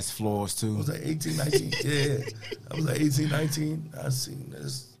 sticky ass floors too. I was like 18, 19. Yeah. I was like 18, 19. I seen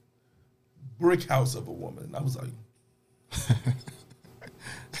this brick house of a woman. And I was like,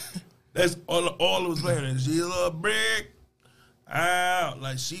 that's all it was playing. And she's a brick out.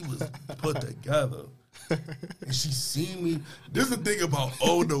 Like she was put together. And she seen me. This is the thing about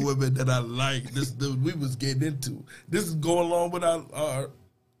older women that I like. This we was getting into. This is going along with our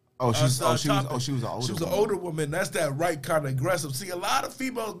she was an older woman. She was an older woman. That's that right kind of aggressive. See, a lot of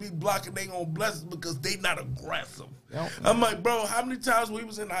females be blocking their own blessings because they not aggressive. Yep. I'm like, bro, how many times we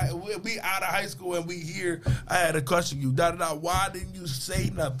out of high school and we hear, I had to question you, why didn't you say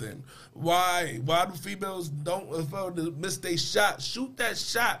nothing? Why do females don't miss their shot? Shoot that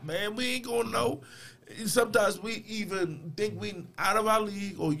shot, man. We ain't gonna know. Sometimes we even think we out of our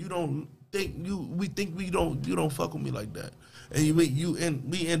league, or you don't think we think you don't fuck with me like that. And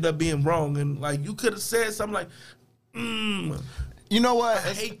we end up being wrong, and like you could have said something like, You know what?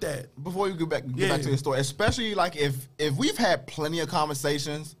 I hate that. Before you get back to the story, especially like if we've had plenty of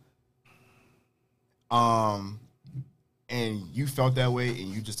conversations, and you felt that way, and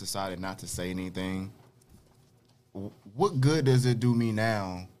you just decided not to say anything, what good does it do me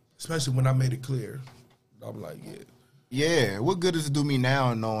now? Especially when I made it clear. I'm like, yeah. Yeah, what good does it do me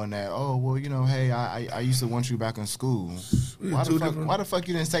now knowing that? Oh well, hey, I used to want you back in school. Why the fuck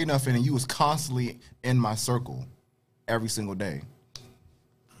you didn't say nothing and you was constantly in my circle every single day?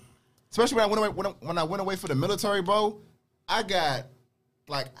 Especially when I went away for the military, bro. I got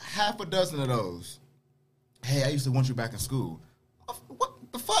like half a dozen of those. Hey, I used to want you back in school. What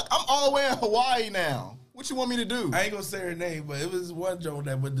the fuck? I'm all the way in Hawaii now. What you want me to do? I ain't gonna say her name, but it was one joke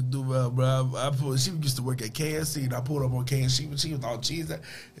that went to Duval, bro. She used to work at KNC, and I pulled up on KNC when she was all cheesy. And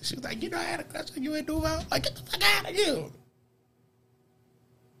she was like, I had a crush on you in Duval? Like, get the fuck out of here.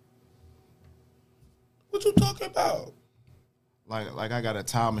 What you talking about? Like I got a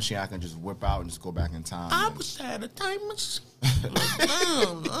time machine I can just whip out and just go back in time. I wish I had a time machine.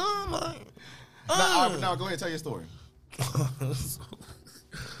 Now go ahead and tell your story.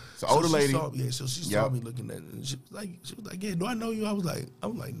 So older lady. She saw me looking at it, and she was like, yeah, do I know you? I was like,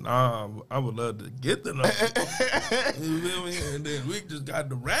 nah, I would love to get the number. You feel me? And then we just got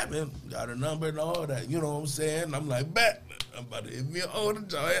the rapping, got a number and all that. You know what I'm saying? I'm like, bet I'm about to hit me on the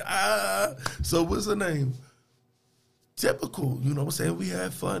joint. So what's her name? Typical, you know what I'm saying? We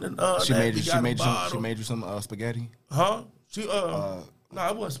had fun and she made you some spaghetti? Huh? No,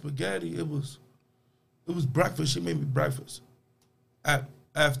 it wasn't spaghetti. It was breakfast. She made me breakfast.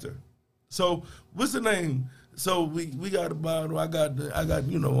 After. So what's the name? So we got a bottle. I got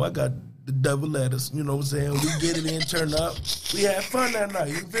the double lettuce, you know what I'm saying? We get it in, turn up. We had fun that night.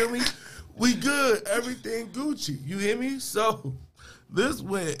 You feel me? We good. Everything Gucci. You hear me? So this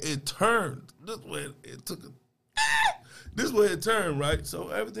way it turned. This way it turned, right? So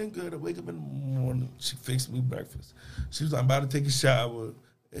everything good. I wake up in the morning. She fixed me breakfast. She was like, I'm about to take a shower.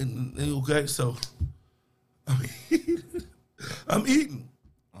 And okay, so I'm eating.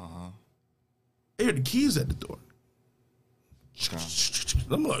 I hear the keys at the door. Okay.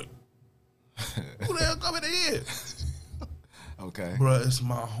 I'm like, who the hell coming in here? Okay. Bruh, it's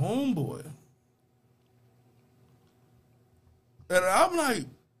my homeboy. And I'm like,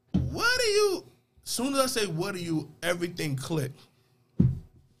 what are you? As soon as I say, what are you, everything clicked.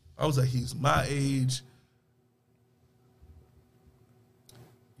 I was like, he's my age.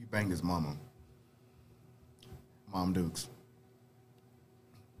 You banged his mama. Mom Dukes.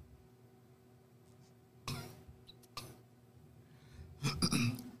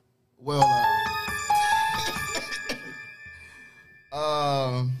 Well,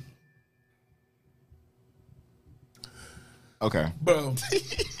 okay. Bro,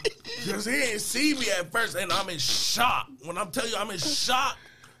 because he didn't see me at first, and I'm in shock. When I'm telling you I'm in shock,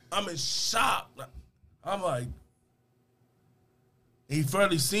 I'm like, he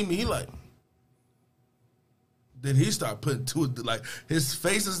finally see me, he like, then he started putting two, like, his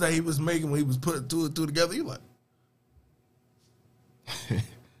faces that he was making when he was putting two and two together, he like,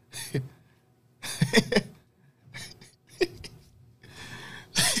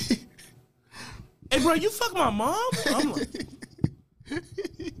 hey, bro, you fuck my mom? I'm like,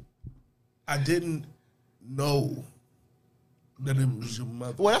 I didn't know that it was your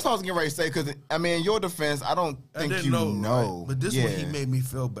mother. Well, that's what I was getting ready to say, because, I mean, in your defense, I don't think you know. Right? But this one, he made me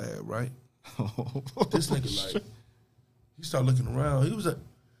feel bad, right? This nigga, like, he started looking around. He was like,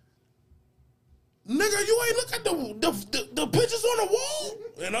 nigga, you ain't look at the pictures on the wall?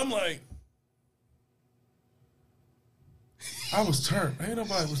 And I'm like, I was turned. Ain't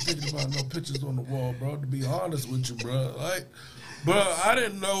nobody was thinking about no pictures on the wall, bro, to be honest with you, bro. Like, bro, I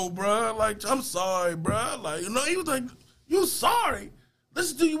didn't know, bro. Like, I'm sorry, bro. Like, he was like, you sorry?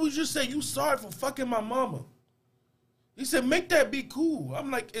 Listen to you what you say. You sorry for fucking my mama. He said, make that be cool.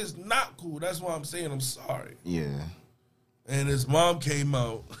 I'm like, it's not cool. That's why I'm saying I'm sorry. Yeah. And his mom came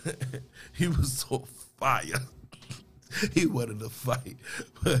out. He was so fire. He wanted to fight.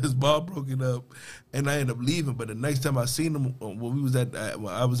 But his mom broke it up, and I ended up leaving. But the next time I seen him, when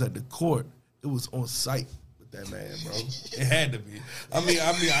I was at the court, it was on site with that man, bro. It had to be. I mean,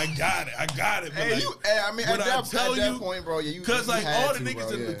 I got it. But Hey, at that point, bro, yeah, because like all the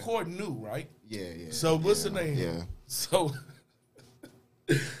niggas in the court knew, right? Yeah. So what's the name? Yeah. So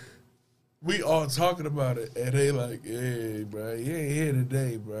we all talking about it, and they like, hey, bro, he ain't here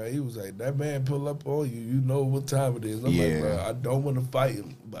today, bro. He was like, that man pull up on you. You know what time it is. I'm like, bro, I don't want to fight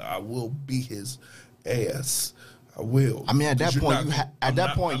him, but I will beat his ass. I will. I mean, at that point,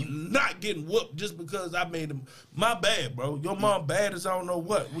 I'm not getting whooped just because I made him. My bad, bro. Your mom bad as I don't know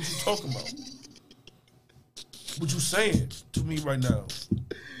what. What you talking about? What you saying to me right now?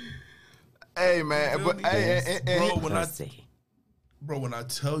 Hey, man, but bro, when I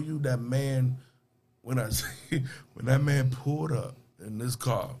tell you that man, when that man pulled up in this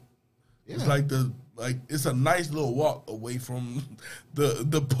car, it's like like it's a nice little walk away from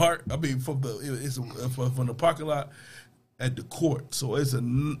the park. I mean, from the parking lot at the court. So it's a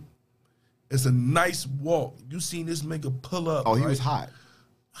nice walk. You seen this nigga pull up? Oh, he right? was hot.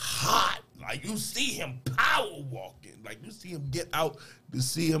 Hot. Like you see him power walking. Like you see him get out to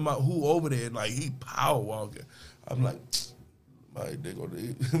see him out who over there. Like he power walking. I'm like, my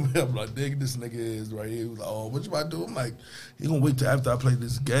nigga. I'm like, nigga, this nigga is right here. He was like, oh, what you about to do? I'm like, he gonna wait till after I play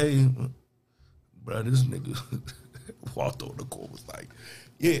this game. Bro, this nigga walked on the court was like,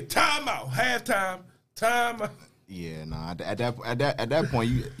 yeah, time out, halftime, time out. Yeah, nah. At that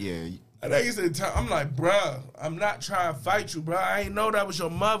point, I think he said, I'm like, bruh, I'm not trying to fight you, bruh. I ain't know that was your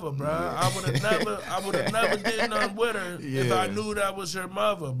mother, bruh. Yeah. I would have never did nothing with her if I knew that was your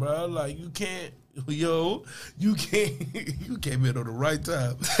mother, bruh. Like, you can't be on the right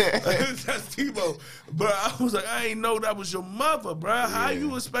time. That's Tebow. But I was like, I ain't know that was your mother, bruh. How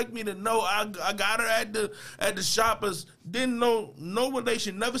you expect me to know I got her at the shoppers, didn't know, no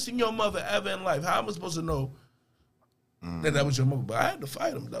relation, never seen your mother ever in life. How am I supposed to know that was your mother? But I had to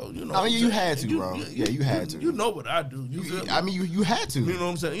fight him, though. You know, I mean, you had to, bro. You had to. You know what I do. You feel me? I mean, you had to. You know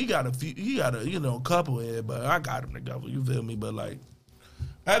what I'm saying? He got a couple here, but I got him together. You feel me? But like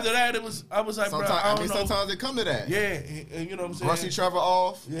after that, I was like, bro, I don't know. Sometimes it come to that. Yeah, and you know what I'm saying? Brush each other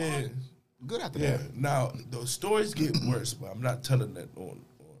off. Yeah. Good after Yeah. that. Now the stories get worse, but I'm not telling that on.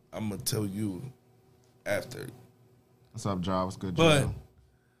 I'm gonna tell you after. What's up, Joe? What's good, But Joe?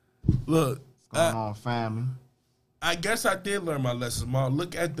 look, What's going on, family? I guess I did learn my lesson, Mom.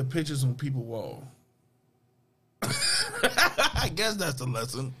 Look at the pictures on people's wall. I guess that's the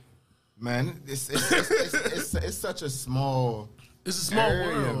lesson. Man, it's such a small. It's a small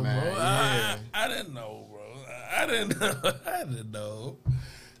area, world, man. bro. Yeah. I didn't know, bro. I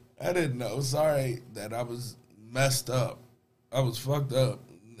didn't know. Sorry that I was messed up. I was fucked up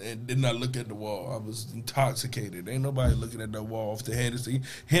and did not look at the wall. I was intoxicated. Ain't nobody looking at the wall off the Hennessy.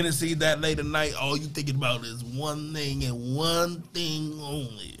 Hennessy that late at night, all you thinking about is one thing and one thing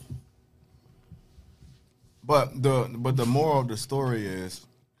only. But the moral of the story is,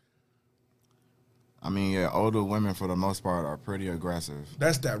 I mean, yeah, older women for the most part are pretty aggressive.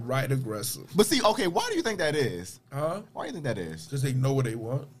 That's that right aggressive. But see, okay, why do you think that is? Huh? Why do you think that is? Because they know what they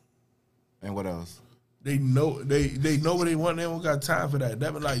want. And what else? They know they know what they want. They don't got time for that.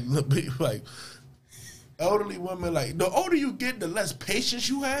 That was like elderly women. Like the older you get, the less patience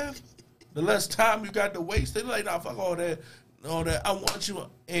you have, the less time you got to waste. They like, nah, fuck all that. I want you.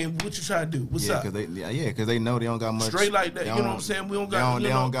 And what you trying to do? What's up? Because they know they don't got much. Straight like that. You know what I'm saying? We don't got. They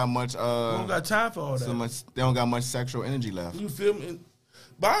don't got much. We don't got time for all that. So much. They don't got much sexual energy left. You feel me?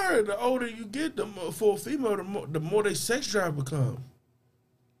 But I heard the older you get, for a female, the more they sex drive become.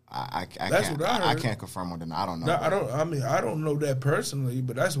 I That's can't, what I heard. I can't confirm or deny. I don't know. No, I don't know that personally,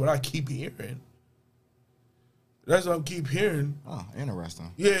 but that's what I keep hearing. That's what I keep hearing. Oh,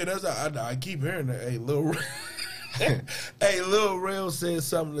 interesting. Yeah, that's I keep hearing that. Hey, Lil Real said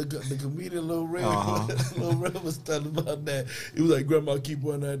something. The comedian Lil Real, Lil Real was talking about that. He was like, "Grandma keep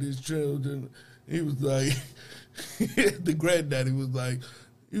one of these children." He was like, the granddaddy was like,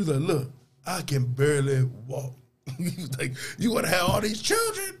 "Look, I can barely walk." He was like, "You want to have all these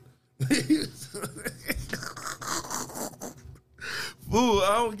children?" Fool,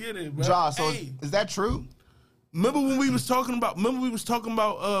 I don't get it, bro. Josh, so is that true? Remember when we was talking about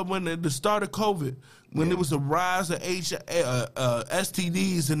when the start of COVID, when there was a rise of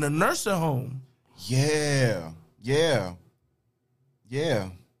STDs in the nursing home. Yeah.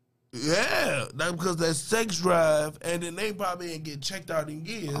 That's because that sex drive, and then they probably didn't get checked out in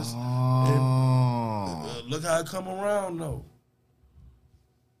years. Oh. And, look how it come around though.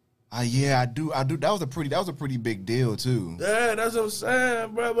 Yeah, I do. That was a pretty big deal too. Yeah, that's what I'm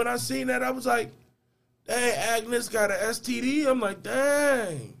saying, bro. When I seen that, I was like, dang, Agnes got an STD. I'm like,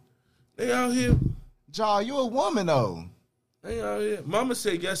 dang, they out here. Ja, you a woman though. They out here. Mama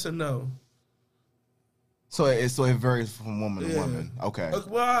said yes or no. So it varies from woman to woman. Okay.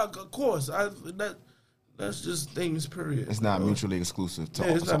 Well, of course, that's just things. Period. It's not mutually exclusive to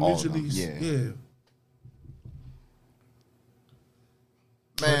all. It's not mutually. Yeah.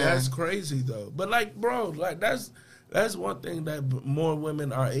 Man, But that's crazy though. But like, bro, like that's one thing that more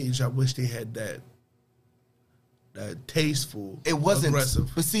women our age, I wish they had that tasteful. It wasn't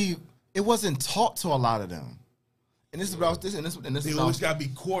aggressive. But see, it wasn't taught to a lot of them. And this is what I was. This They always got to be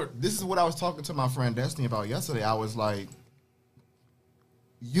court. This is what I was talking to my friend Destiny about yesterday. I was like,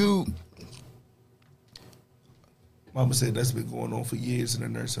 Mama said that's been going on for years in a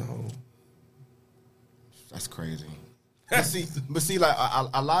nursing home. That's crazy. but see, like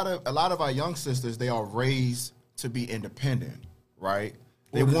a lot of our young sisters, they are raised to be independent, right?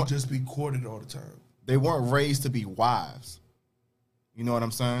 They want to just be courted all the time. They weren't raised to be wives. You know what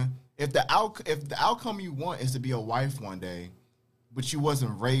I'm saying? If the outcome you want is to be a wife one day, but you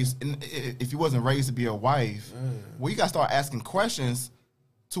wasn't raised, if you wasn't raised to be a wife, well, you got to start asking questions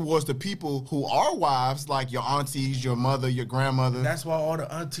towards the people who are wives, like your aunties, your mother, your grandmother. That's why all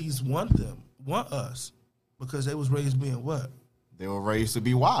the aunties want us, because they was raised being what? They were raised to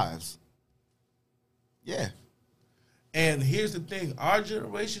be wives. Yeah. And here's the thing: our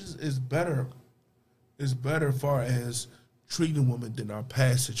generation is better as far as treating women than our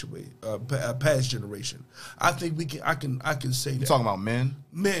past generation. I think I can say that. You talking about men?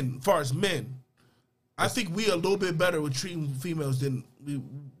 Men, as far as men, I think we a little bit better with treating females than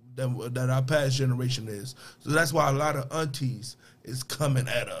our past generation is. So that's why a lot of aunties is coming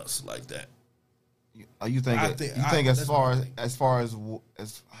at us like that. You think as far as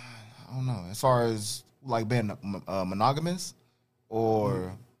I don't know, as far as like being monogamous,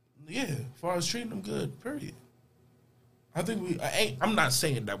 or as far as treating them good, period. I think I'm not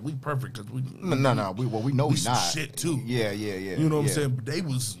saying that we perfect, because we no. We know we not shit too. Yeah. You know what I'm saying? But they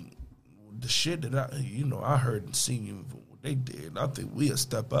was the shit that I heard and seen what they did. I think we a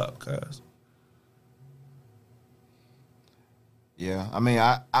step up, guys. Yeah, I mean,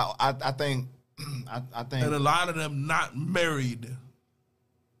 I think and a lot of them not married.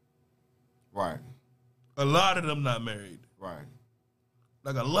 Right. A lot of them not married. Right.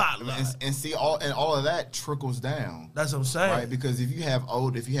 Like a lot. And see, all of that trickles down. That's what I'm saying. Right, because if you have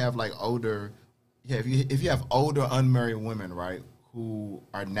older unmarried women, right, who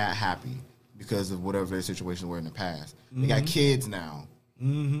are not happy because of whatever their situations were in the past, they got kids now.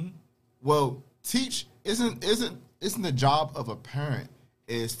 Mm-hmm. Well, isn't the job of a parent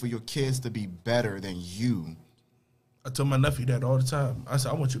is for your kids to be better than you? I tell my nephew that all the time. I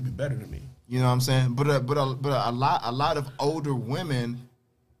said, I want you to be better than me. You know what I'm saying? But a lot of older women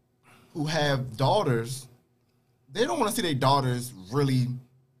who have daughters, they don't want to see their daughters really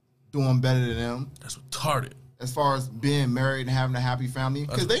doing better than them. That's retarded. As far as being married and having a happy family,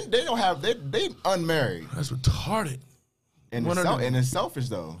 because they unmarried. That's retarded. And it's selfish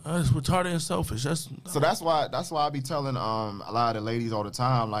though. That's retarded and selfish. So that's why I be telling a lot of the ladies all the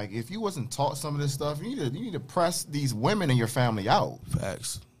time, like, if you wasn't taught some of this stuff, you need to press these women in your family out.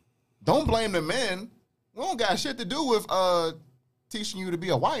 Facts. Don't blame the men. We don't got shit to do with teaching you to be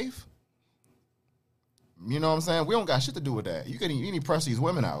a wife. You know what I'm saying? We don't got shit to do with that. You need to press these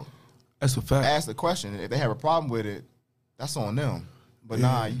women out. That's a fact. Ask the question. If they have a problem with it, that's on them. But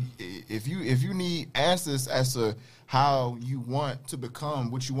if you need answers as to how you want to become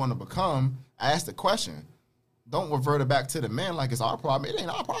what you want to become, ask the question. Don't revert it back to the men like it's our problem. It ain't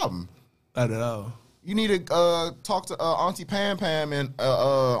our problem. Not at all. You need to talk to Auntie Pam Pam and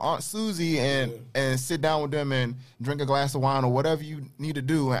Aunt Susie and sit down with them and drink a glass of wine or whatever you need to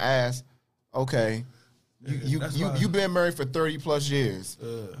do and ask, okay, you've been married for 30 plus years.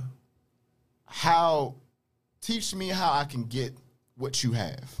 Teach me how I can get what you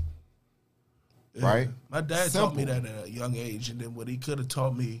have. Yeah. Right? My dad taught me that at a young age, and then what he could have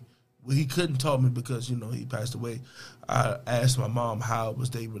taught me, he couldn't taught me because, he passed away. I asked my mom how was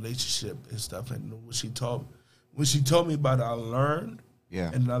their relationship and stuff, and when she told me about it, I learned.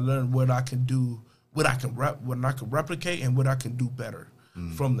 Yeah. And I learned what I can do, what I can replicate, and what I can do better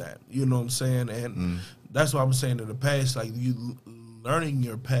from that. You know what I'm saying? And that's what I'm saying in the past. Like, you learning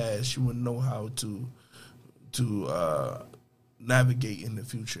your past, you would know how to navigate in the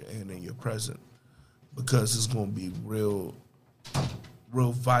future and in your present, because it's going to be real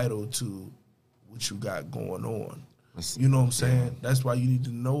vital to what you got going on. You know what I'm saying? Yeah. That's why you need to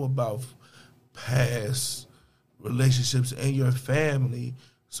know about past relationships and your family,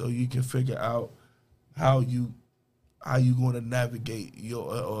 so you can figure out how you going to navigate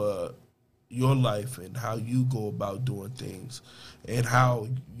your life and how you go about doing things, and how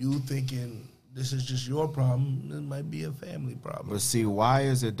you thinking this is just your problem, it might be a family problem. But see, why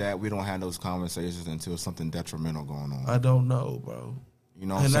is it that we don't have those conversations until something detrimental going on? I don't know, bro. You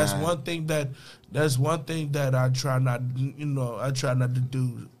know what I'm saying? That's one thing that I try not to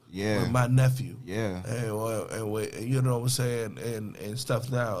do with my nephew. Yeah. And you know what I'm saying, and stuff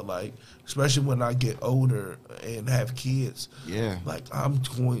now, like, especially when I get older and have kids. Yeah. Like, I'm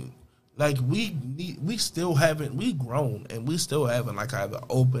going, like, we grown, and we still haven't, like, have an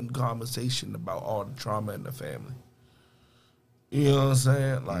open conversation about all the trauma in the family. You know what I'm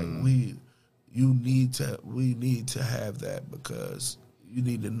saying? Like, we need to have that, because you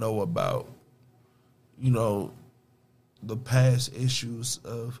need to know about, the past issues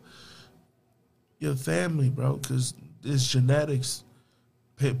of your family, bro, because it's genetics,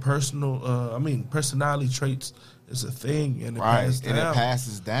 personality traits is a thing, and it passes down. It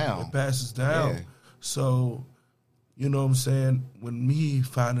passes down. It passes down. Yeah. So, you know what I'm saying? When me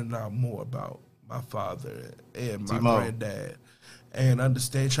finding out more about my father and my T-Mo. granddad, and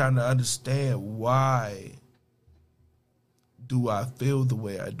trying to understand why do I feel the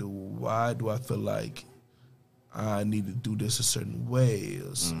way I do? Why do I feel like I need to do this a certain way?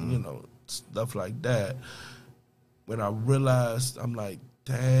 Or, you know, stuff like that. When I realized, I'm like,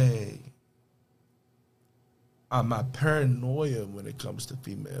 dang, my paranoia when it comes to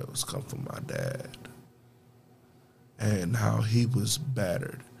females come from my dad and how he was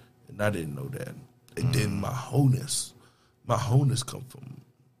battered. And I didn't know that. And then my wholeness come from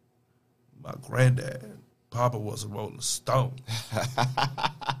my granddad. Papa was a Rolling Stone.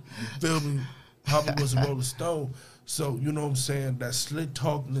 You feel me? Papa was a Rolling Stone. So, you know what I'm saying, that slick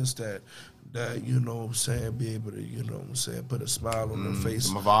talkness that you know what I'm saying, be able to, you know what I'm saying, put a smile on their face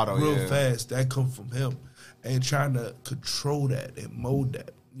the Movado, real fast, that come from him. And trying to control that and mold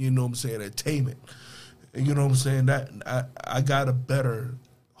that, you know what I'm saying, and tame it. And you know what I'm saying, that I got a better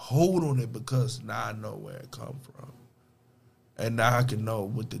hold on it because now I know where it come from. And now I can know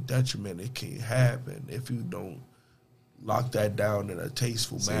what the detriment it can happen if you don't lock that down in a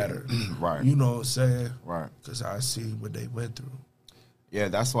tasteful manner. Right. You know what I'm saying? Right. Because I see what they went through. Yeah,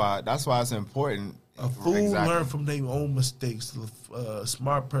 that's why it's important. A fool learn from their own mistakes. A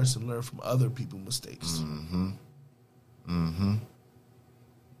smart person learn from other people's mistakes.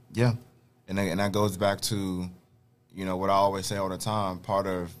 Yeah, and that goes back to, you know, what I always say all the time.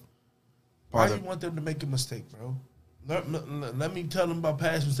 Why do you want them to make a mistake, bro? Let me tell them about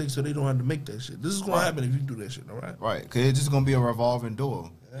past mistakes so they don't have to make that shit. This is going to happen if you do that shit, all right? Right, because it's just going to be a revolving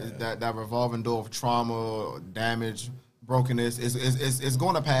door. Yeah. That revolving door of trauma, damage, brokenness, is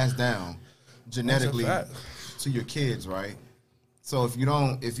going to pass down genetically to your kids, right? So if you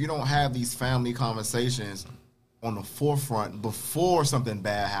don't have these family conversations on the forefront before something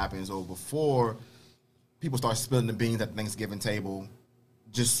bad happens or before people start spilling the beans at the Thanksgiving table,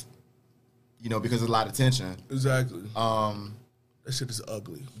 just, you know, because there's a lot of tension. Exactly. That shit is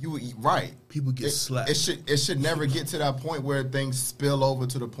ugly. Right. People get slapped. It should never get to that point where things spill over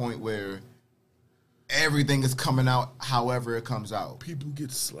to the point where everything is coming out however it comes out. People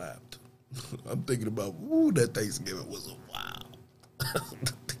get slapped. I'm thinking about, that Thanksgiving was a wow.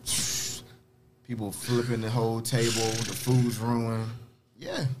 People flipping the whole table, the food's ruined.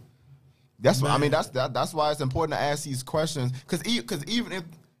 Yeah. That's why, I mean, that's why it's important to ask these questions, because even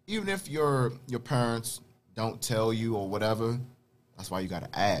if your parents don't tell you or whatever, that's why you got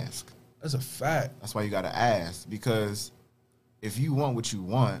to ask. That's a fact. That's why you got to ask, because if you want what you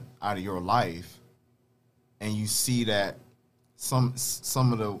want out of your life, and you see that some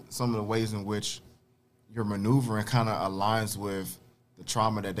of the ways in which you're maneuvering kind of aligns with the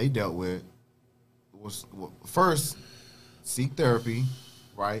trauma that they dealt with, was first seek therapy,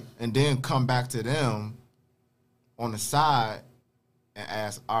 right, and then come back to them on the side and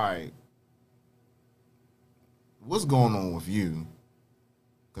ask, all right, what's going on with you?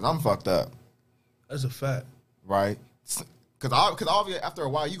 Because I'm fucked up. That's a fact. Right? Because obviously after a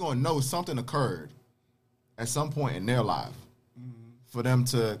while, you're going to know something occurred at some point in their life for them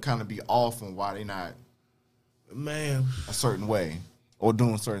to kind of be off on why they're not a certain way or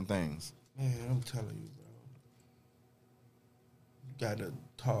doing certain things. Man, I'm telling you, bro. You got to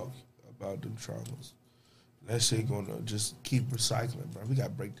talk about them traumas. That shit gonna just keep recycling, bro. We gotta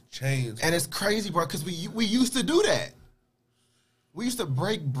break the chains. And it's crazy, bro, because we used to do that. We used to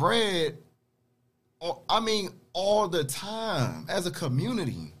break bread, all the time as a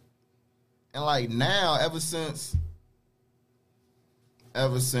community. And like now, ever since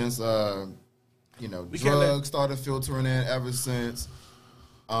drugs started filtering in, ever since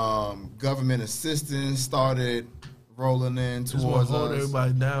government assistance started rolling in towards us. Hold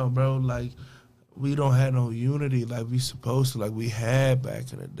everybody down, bro. Like, we don't have no unity like we supposed to, like we had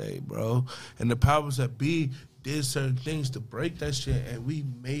back in the day, bro. And the powers that be did certain things to break that shit, and we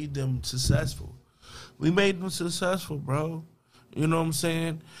made them successful. We made them successful, bro. You know what I'm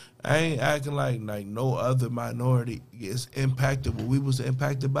saying? I ain't acting like no other minority is impacted what we was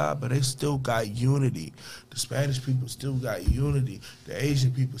impacted by, but they still got unity. The Spanish people still got unity. The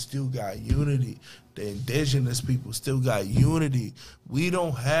Asian people still got unity. The indigenous people still got unity. We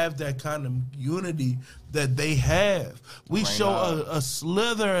don't have that kind of unity that they have. We show a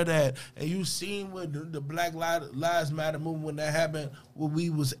slither of that, and you seen with the Black Lives Matter movement when that happened, where we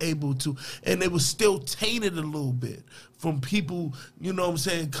was able to, and it was still tainted a little bit from people, you know what I'm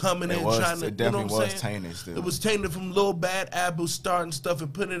saying, coming in trying to, it definitely you know what I'm was saying? tainted still. It was tainted from little bad apples starting stuff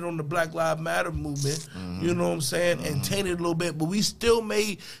and putting it on the Black Lives Matter movement, you know what I'm saying, and tainted a little bit, but we still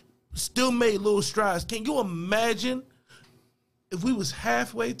made little strides. Can you imagine if we was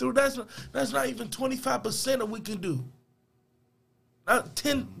halfway through, that's not even 25% of what we can do. Not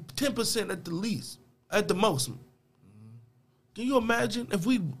 10% at the least, at the most. Can you imagine if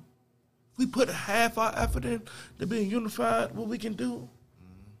we put half our effort in to being unified, what we can do?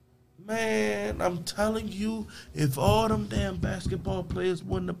 Man, I'm telling you, if all them damn basketball players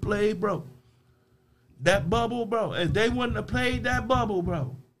wouldn't have played, bro, that bubble, bro, if they wouldn't have played that bubble,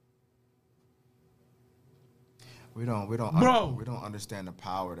 bro. We don't understand the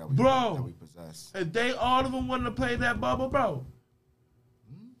power that we possess. If they all of them wouldn't have played that bubble, bro,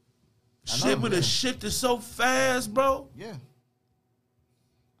 shit would have shifted so fast, bro. Yeah.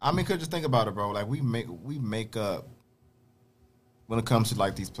 I mean, just think about it, bro. Like we make up when it comes to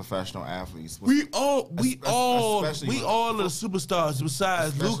like these professional athletes. We all are the superstars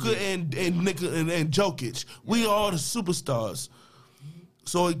besides Luka and Jokic. We all the superstars.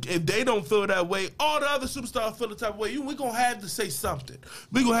 So if they don't feel that way, all the other superstars feel the type of way. We're going to have to say something.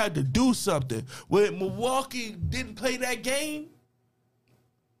 We're going to have to do something. When Milwaukee didn't play that game,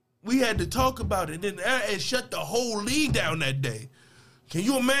 we had to talk about it and shut the whole league down that day. Can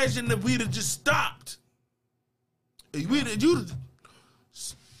you imagine if we'd have just stopped?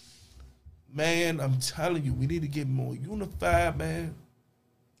 Man, I'm telling you, we need to get more unified, man.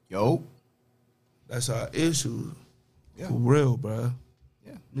 Yo. That's our issue. Yeah. For real, bro.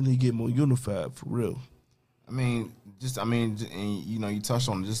 Yeah. We need to get more unified, for real. And you know, you touched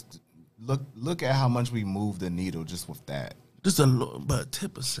on it, just look at how much we moved the needle just with that. Just a little, but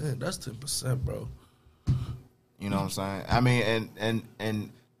 10%. That's 10%, bro. You know what I'm saying? I mean,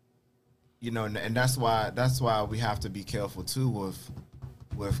 and you know, and that's why we have to be careful too with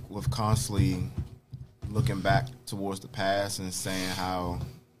constantly looking back towards the past and saying how,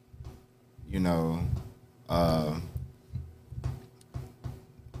 you know,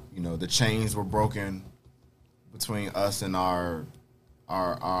 the chains were broken between us and our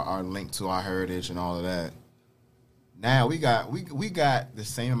link to our heritage and all of that. Now we got the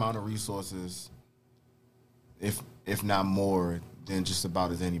same amount of resources, if not more, than just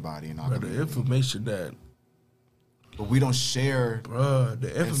about as anybody in our community. The information that, but we don't share,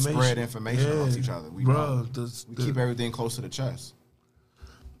 the information, and spread information amongst each other. We keep everything close to the chest.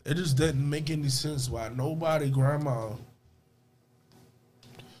 It just doesn't make any sense why nobody grandma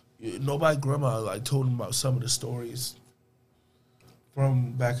like told them about some of the stories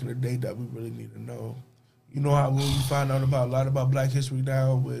from back in the day that we really need to know. You know how when you find out about a lot about Black history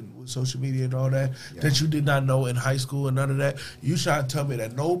now with social media and all that, that you did not know in high school and none of that. You trying to tell me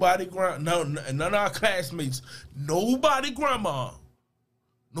that none of our classmates, nobody grandma,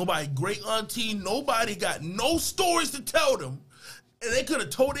 nobody great auntie, nobody got no stories to tell them, and they could have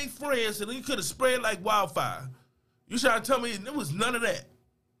told their friends and they could have spread like wildfire. You trying to tell me there was none of that?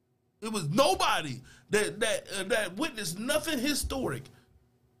 It was nobody that witnessed nothing historic.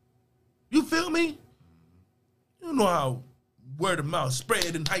 You feel me? You know how word of mouth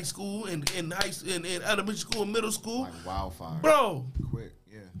spread in high school and in elementary school and middle school. Like wildfire. Bro. Quick,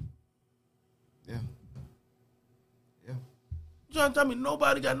 yeah. Yeah. Yeah. You trying to tell me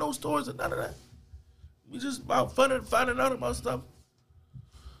nobody got no stories and none of that? We just about finding out about stuff.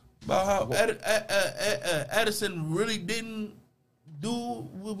 About how Edison really didn't do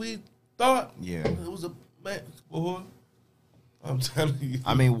what we thought. Yeah. It was a man. Boy, I'm telling you.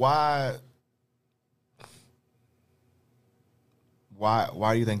 I mean, why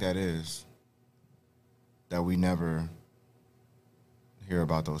do you think that is? That we never hear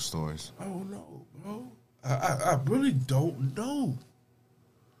about those stories? I don't know, bro. I really don't know.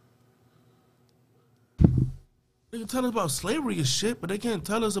 They can tell us about slavery and shit, but they can't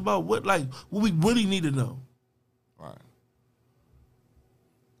tell us about what we really need to know. Right.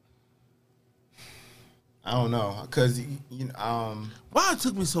 I don't know, cause why it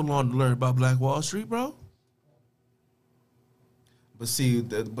took me so long to learn about Black Wall Street, bro? But see,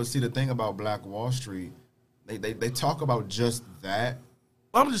 the thing about Black Wall Street, they talk about just that.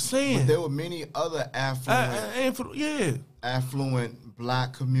 I'm just saying. But there were many other affluent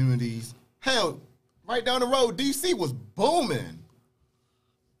Black communities. Hell, right down the road, D.C. was booming.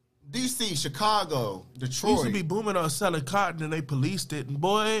 D.C., Chicago, Detroit. We used to be booming on selling cotton, and they policed it. And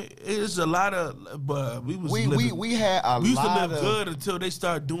boy, it's a lot of. But we used to live good until they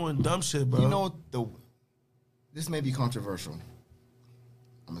started doing dumb shit, bro. You know this may be controversial.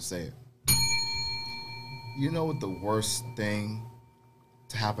 I'm gonna say it. You know what the worst thing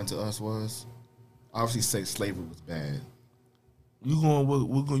to happen to us was? Obviously, say slavery was bad. You going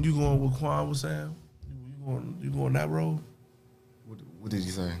with Quan was saying? You going that road? What did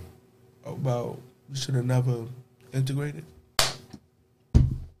he say? About we should have never integrated.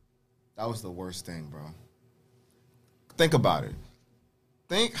 That was the worst thing, bro. Think about it.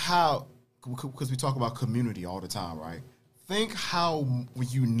 think how, because we talk about community all the time, right? Think how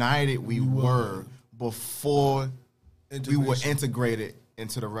united we were before we were integrated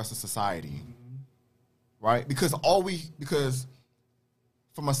into the rest of society, right? Because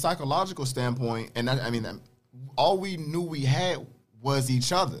from a psychological standpoint, and all we knew we had was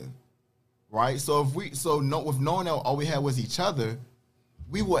each other, right? So with knowing that all we had was each other,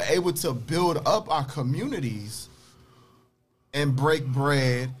 we were able to build up our communities and break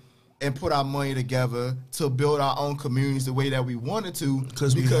bread and put our money together to build our own communities the way that we wanted to.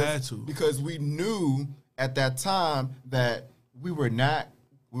 Because we had to. Because we knew at that time that we were not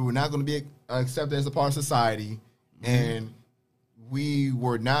going to be accepted as a part of society, and we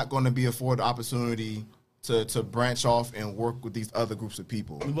were not going to be afforded the opportunity to branch off and work with these other groups of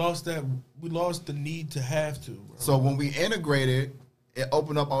people. We lost that. We lost the need to have to. Bro. So when we integrated, it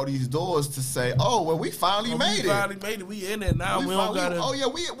opened up all these doors to say, "Oh, well, we finally made it. We finally made it. We in there now. We don't gotta. Oh yeah,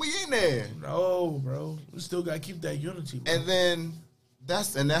 we in there. No, bro. We still gotta keep that unity. Bro. And then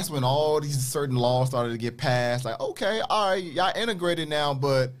that's when all these certain laws started to get passed. Like, okay, all right, y'all integrated now,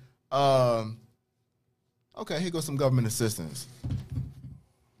 but okay, here goes some government assistance.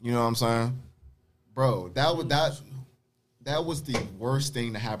 You know what I'm saying, bro? That was the worst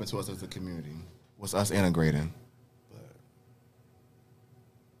thing that happened to us as a community, was us integrating.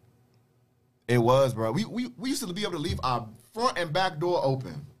 It was, bro. We used to be able to leave our front and back door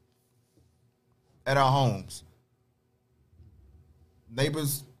open at our homes.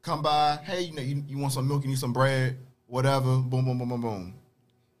 Neighbors come by, hey, you want some milk, you need some bread, whatever, boom, boom, boom, boom, boom.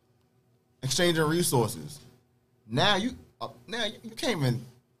 Exchanging resources. Now you can't even,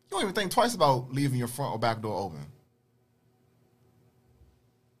 you don't even think twice about leaving your front or back door open.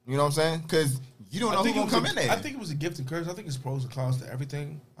 You know what I'm saying? Because you don't know who's going to come in there. I think it was a gift and curse. I think it's pros and cons to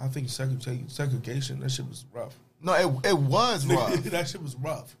everything. I think segregation, that shit was rough. No, it was rough. That shit was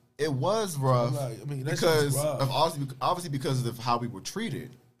rough. It was rough. That because shit was rough. of obviously because of how we were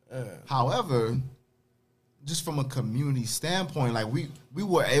treated. Yeah. However, just from a community standpoint, like we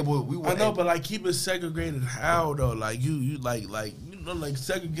were able. I know, but like keep it segregated. How though? Like you like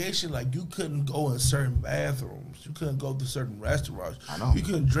segregation. Like you couldn't go in certain bathrooms. You couldn't go to certain restaurants. I know. You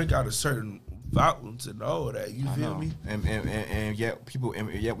couldn't drink out of certain fountains and all that. You feel me? And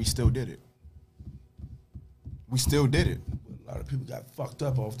yet we still did it. We still did it. A lot of people got fucked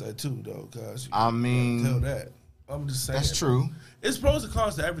up off that too, though. Cause I mean, tell that. I'm just saying. That's true. It's pros and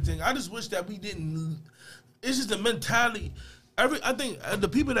cons to everything. I just wish that we didn't. It's just the mentality. I think the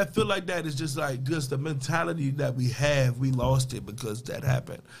people that feel like that is just the mentality that we have. We lost it because that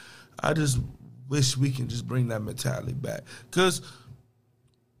happened. I just wish we can just bring that mentality back, because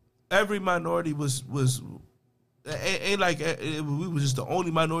every minority was ain't like we were just the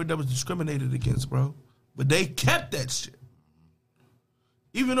only minority that was discriminated against, bro. But they kept that shit,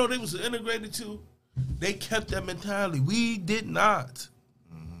 even though they was integrated too. They kept that mentality. We did not.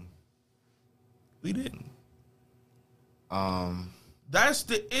 Mm-hmm. We didn't. That's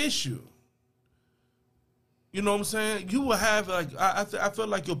the issue. You know what I'm saying? You will have I feel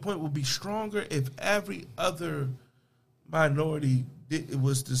like your point would be stronger if every other minority it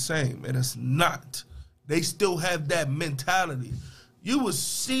was the same, and it's not. They still have that mentality. You will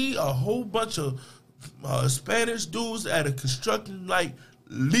see a whole bunch of Spanish dudes at a construction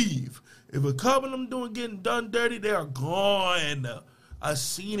leave. If a couple of them getting done dirty, they are gone. I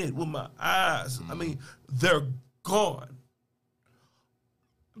seen it with my eyes. I mean, they're gone.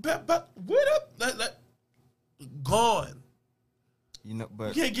 But what up? Gone. You know,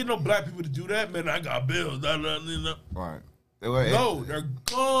 but you can't get no black people to do that, man. I got bills. Right. No, they're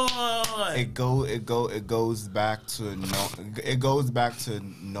gone. It goes back to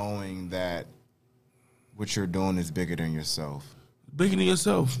knowing that what you're doing is bigger than yourself. Bigger than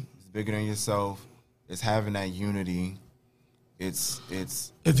yourself. It's bigger than yourself. It's having that unity. It's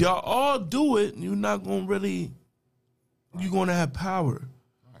if y'all all do it, you're not gonna really. You're gonna have power.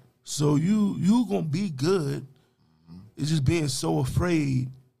 Right. So you gonna be good. Mm-hmm. It's just being so afraid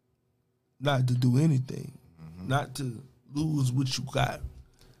not to do anything, not to lose what you got.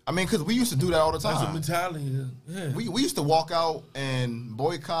 I mean, because we used to do that all the time. That's a mentality. Yeah. We used to walk out and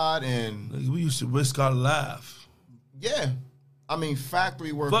boycott and we used to risk our life. Yeah. I mean,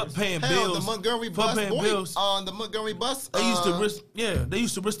 factory workers. Fuck paying bills. The Montgomery bus. Bills. On the Montgomery bus. They used to risk. Yeah, they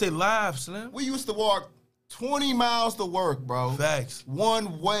used to risk their lives, Slim. We used to walk 20 miles to work, bro. Facts.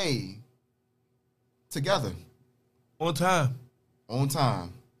 One way. Together. On time.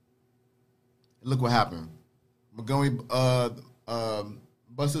 Look what happened. Montgomery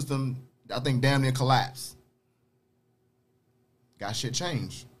bus system, I think, damn near collapsed. Got shit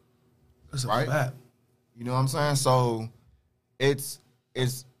changed. That's right? A fact. You know what I'm saying? So it's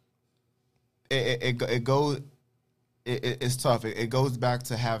it's it goes. It's tough. It goes back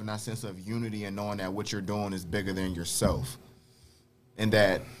to having that sense of unity and knowing that what you're doing is bigger than yourself, and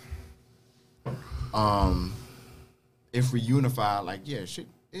that if we unify, like, yeah, shit,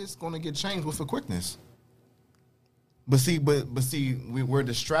 it's gonna get changed with a quickness. But see, we're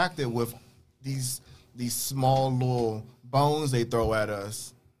distracted with these small little bones they throw at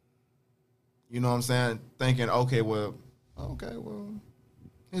us. You know what I'm saying? Thinking, okay, well,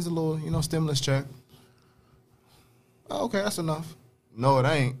 here's a little, stimulus check. Okay, that's enough. No, it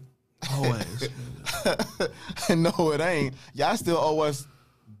ain't. Always. No, it ain't. Y'all still owe us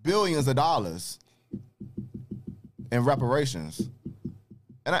billions of dollars in reparations.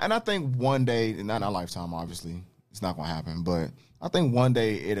 And I think one day, not in our lifetime, obviously, it's not going to happen, but I think one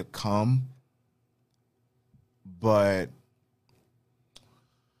day it'll come. But,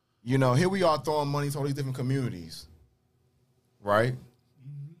 here we are throwing money to all these different communities, right?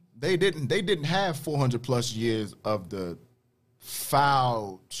 They didn't have 400 plus years of the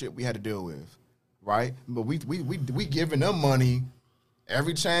foul shit we had to deal with, right? But we giving them money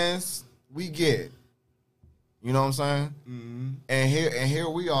every chance we get. You know what I'm saying? Mm-hmm. And here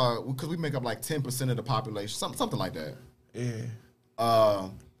we are, because we make up like 10% of the population, something like that. Yeah.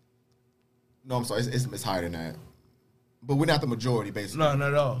 No, I'm sorry, it's higher than that. But we're not the majority, basically. No, not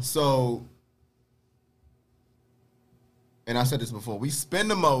at all. So, and I said this before, we spend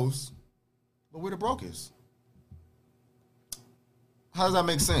the most, but we're the brokest. How does that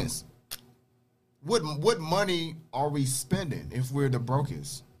make sense? What money are we spending if we're the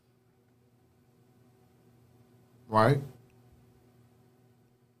brokest? Right?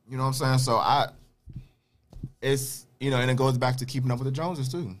 You know what I'm saying? So it's, and it goes back to keeping up with the Joneses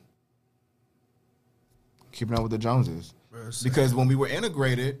too. Keeping up with the Joneses. Because when we were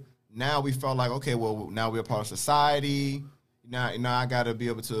integrated, now we felt like, okay, well, now we're a part of society. Now I got to be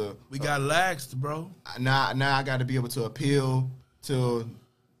able to. We got laxed, bro. Now I got to be able to appeal to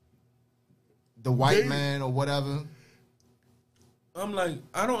the white man or whatever. I'm like,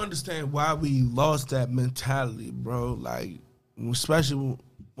 I don't understand why we lost that mentality, bro. Like, especially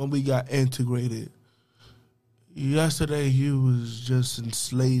when we got integrated. Yesterday, you was just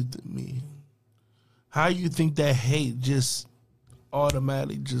enslaved to me. How you think that hate just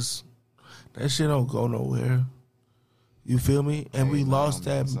automatically that shit don't go nowhere? You feel me? And we lost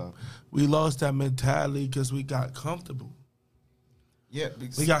that mentality because we got comfortable. Yeah,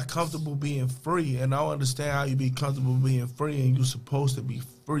 we got comfortable being free, and I don't understand how you be comfortable being free and you're supposed to be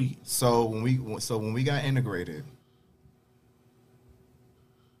free. So when we got integrated,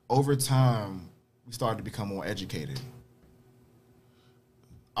 over time we started to become more educated.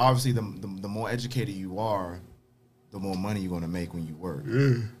 Obviously, the more educated you are, the more money you're going to make when you work,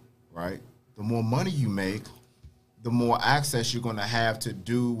 right? The more money you make, the more access you're going to have to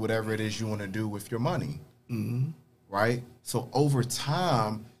do whatever it is you want to do with your money, right? So over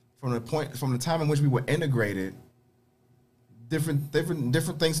time, from the time in which we were integrated, different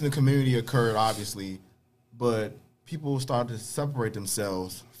things in the community occurred, obviously, but people started to separate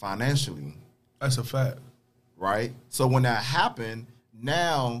themselves financially. That's a fact, right? So when that happened,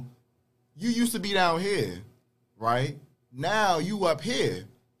 now you used to be down here, right? Now you up here.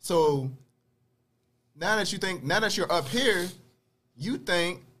 So now that you're up here, you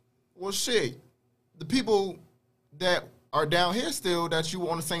think, well, shit, the people that are down here still that you were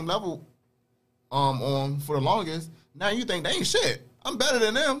on the same level on for the longest, now you think they ain't shit. I'm better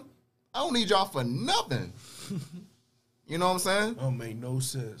than them. I don't need y'all for nothing. You know what I'm saying? Don't make no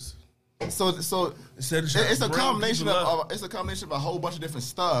sense. So it's a combination of a whole bunch of different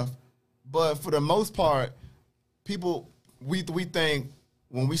stuff, but for the most part, people we think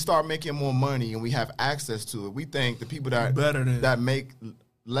when we start making more money and we have access to it, we think the people that make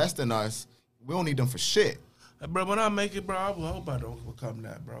less than us, we don't need them for shit. Bro, when I make it, bro, I hope I don't become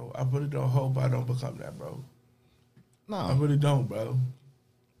that, bro. I really don't hope I don't become that, bro. No, I really don't, bro.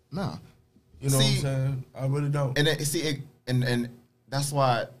 No, you know what I'm saying? I really don't. And that's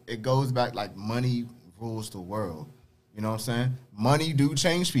why it goes back like money rules the world. You know what I'm saying? Money do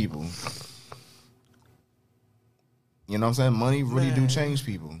change people. You know what I'm saying? Money really do change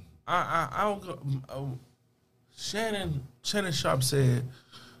people. I don't go. Shannon Sharp said,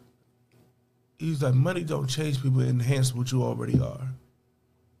 he's like, money don't change people, it enhance what you already are.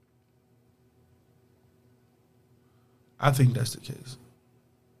 I think that's the case.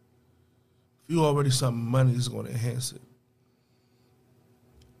 If you already something, money is going to enhance it.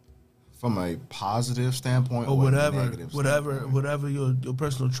 From a positive standpoint or whatever your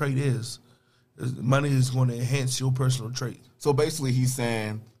personal trait is, money is going to enhance your personal trait. So basically he's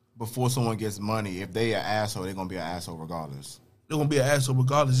saying before someone gets money, if they an asshole, they're going to be an asshole regardless. they're gonna be an asshole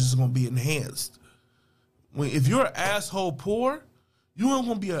regardless. It's just gonna be enhanced. If you're an asshole poor, you ain't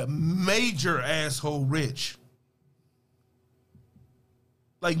gonna be a major asshole rich.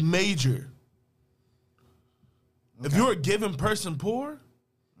 Like major. Okay. If you're a giving person poor,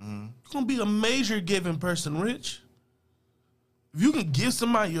 you're gonna be a major giving person rich. If you can give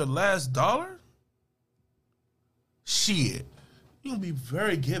somebody your last dollar, shit, you're gonna be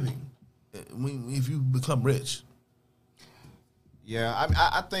very giving if you become rich. Yeah,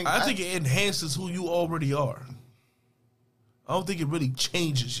 I think it enhances who you already are. I don't think it really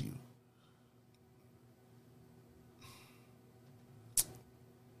changes you.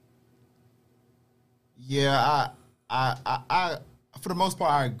 Yeah, I for the most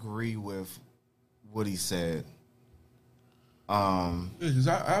part I agree with what he said. Because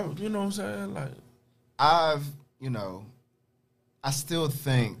I you know what I'm saying? Like I still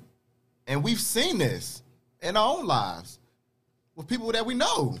think, and we've seen this in our own lives with people that we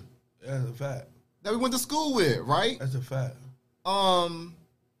know. That's a fact. That we went to school with, right? That's a fact.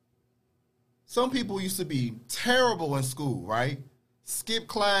 Some people used to be terrible in school, right? Skip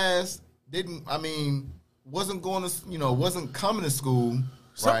class, wasn't going to, wasn't coming to school.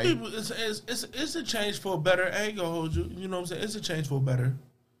 Some right? people, it's a change for a better. I ain't gonna hold you. You know what I'm saying? It's a change for a better.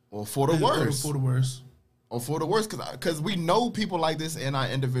 Or for the worse. Or for the worse. Or for the worse, because we know people like this in our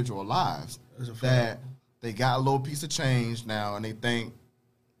individual lives. That they got a little piece of change now and they think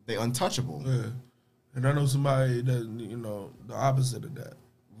they untouchable. Yeah. And I know somebody that, the opposite of that.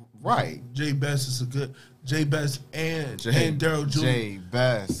 Right. Jay Best is a good... Jay Best and Daryl Julian. Jay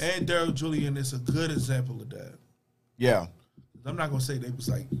Best. And Daryl Julian is a good example of that. Yeah. I'm not going to say they was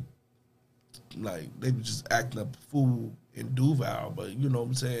like they were just acting up a fool in Duval, but you know what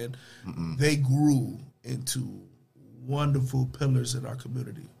I'm saying? They grew into wonderful pillars in our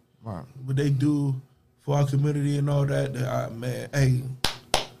community. Right. What they do for our community and all that, man, hey,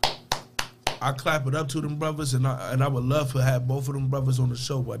 I clap it up to them brothers, and I would love to have both of them brothers on the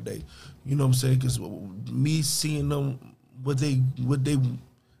show one day. You know what I'm saying? Because me seeing them, what they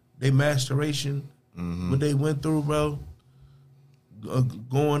masturation, what they went through, bro,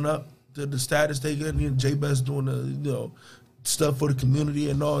 going up to the status they get, and Jay Best doing the stuff for the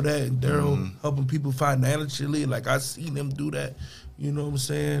community and all that, and Daryl helping people financially. Like I seen them do that. You know what I'm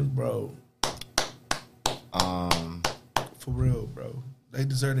saying, bro? For real, bro. They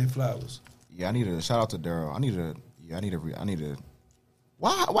deserve their flowers. Yeah, I need to shout out to Daryl. I need to.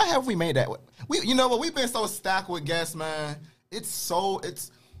 Why have we made that? You know what? We've been so stacked with guests, man. It's so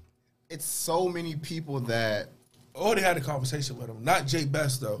many people that. I already had a conversation with him. Not Jay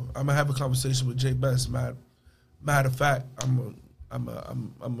Best though. I'm gonna have a conversation with Jay Best. Matter of fact, I'm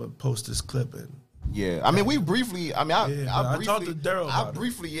gonna post this clip and. Yeah, I mean, we briefly. I talked to Daryl. I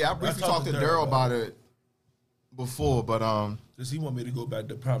briefly talked to Daryl about it before, but Does he want me to go back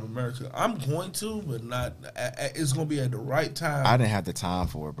to Prime America? I'm going to, but not. It's going to be at the right time. I didn't have the time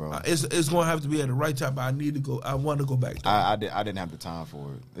for it, bro. It's going to have to be at the right time, but I need to go. I want to go back there. I didn't have the time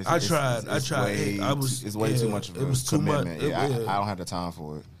for it. I tried. It's way too much of a commitment. I don't have the time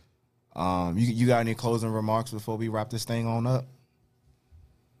for it. You got any closing remarks before we wrap this thing on up?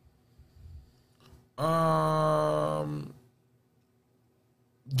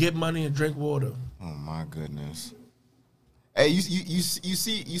 Get money and drink water. Oh my goodness. Hey, you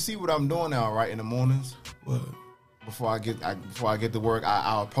see what I'm doing now, right? In the mornings, What? before I get to work,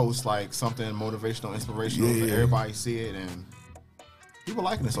 I'll post like something motivational, inspirational for everybody to see it, and people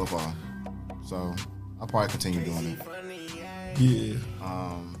liking it so far. So I'll probably continue doing it. Yeah.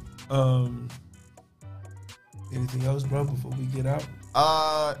 Anything else, bro? Before we get out.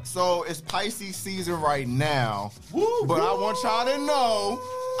 So it's Pisces season right now. Woo, but woo. I want y'all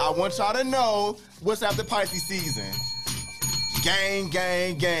to know what's after Pisces season. Gang.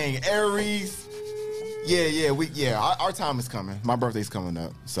 Aries. Yeah. Our time is coming. My birthday's coming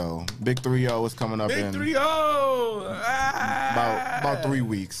up. So big 3-0 is coming up Big in 3-0. about 3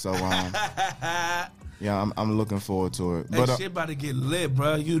 weeks. So yeah, I'm looking forward to it. Hey, But shit about to get lit,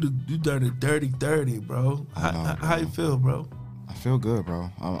 bro. You dirty, bro. How you feel, bro? I feel good, bro.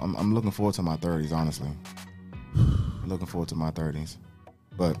 I'm looking forward to my 30s, honestly. I'm looking forward to my 30s.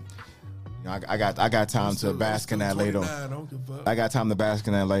 But you know, I got time to bask in that later. I got time to bask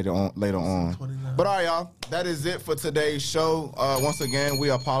in that later on. But all right, y'all, that is it for today's show. Once again, we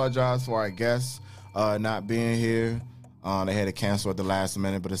apologize for our guests not being here. They had to cancel at the last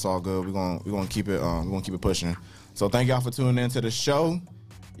minute, but it's all good. We're gonna keep it pushing. So thank y'all for tuning in to the show.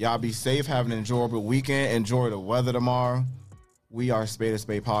 Y'all be safe, have an enjoyable weekend. Enjoy the weather tomorrow. We are Spade and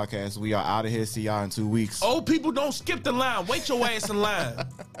Spade Podcast. We are out of here. See y'all in 2 weeks. Old people don't skip the line. Wait your ass in line.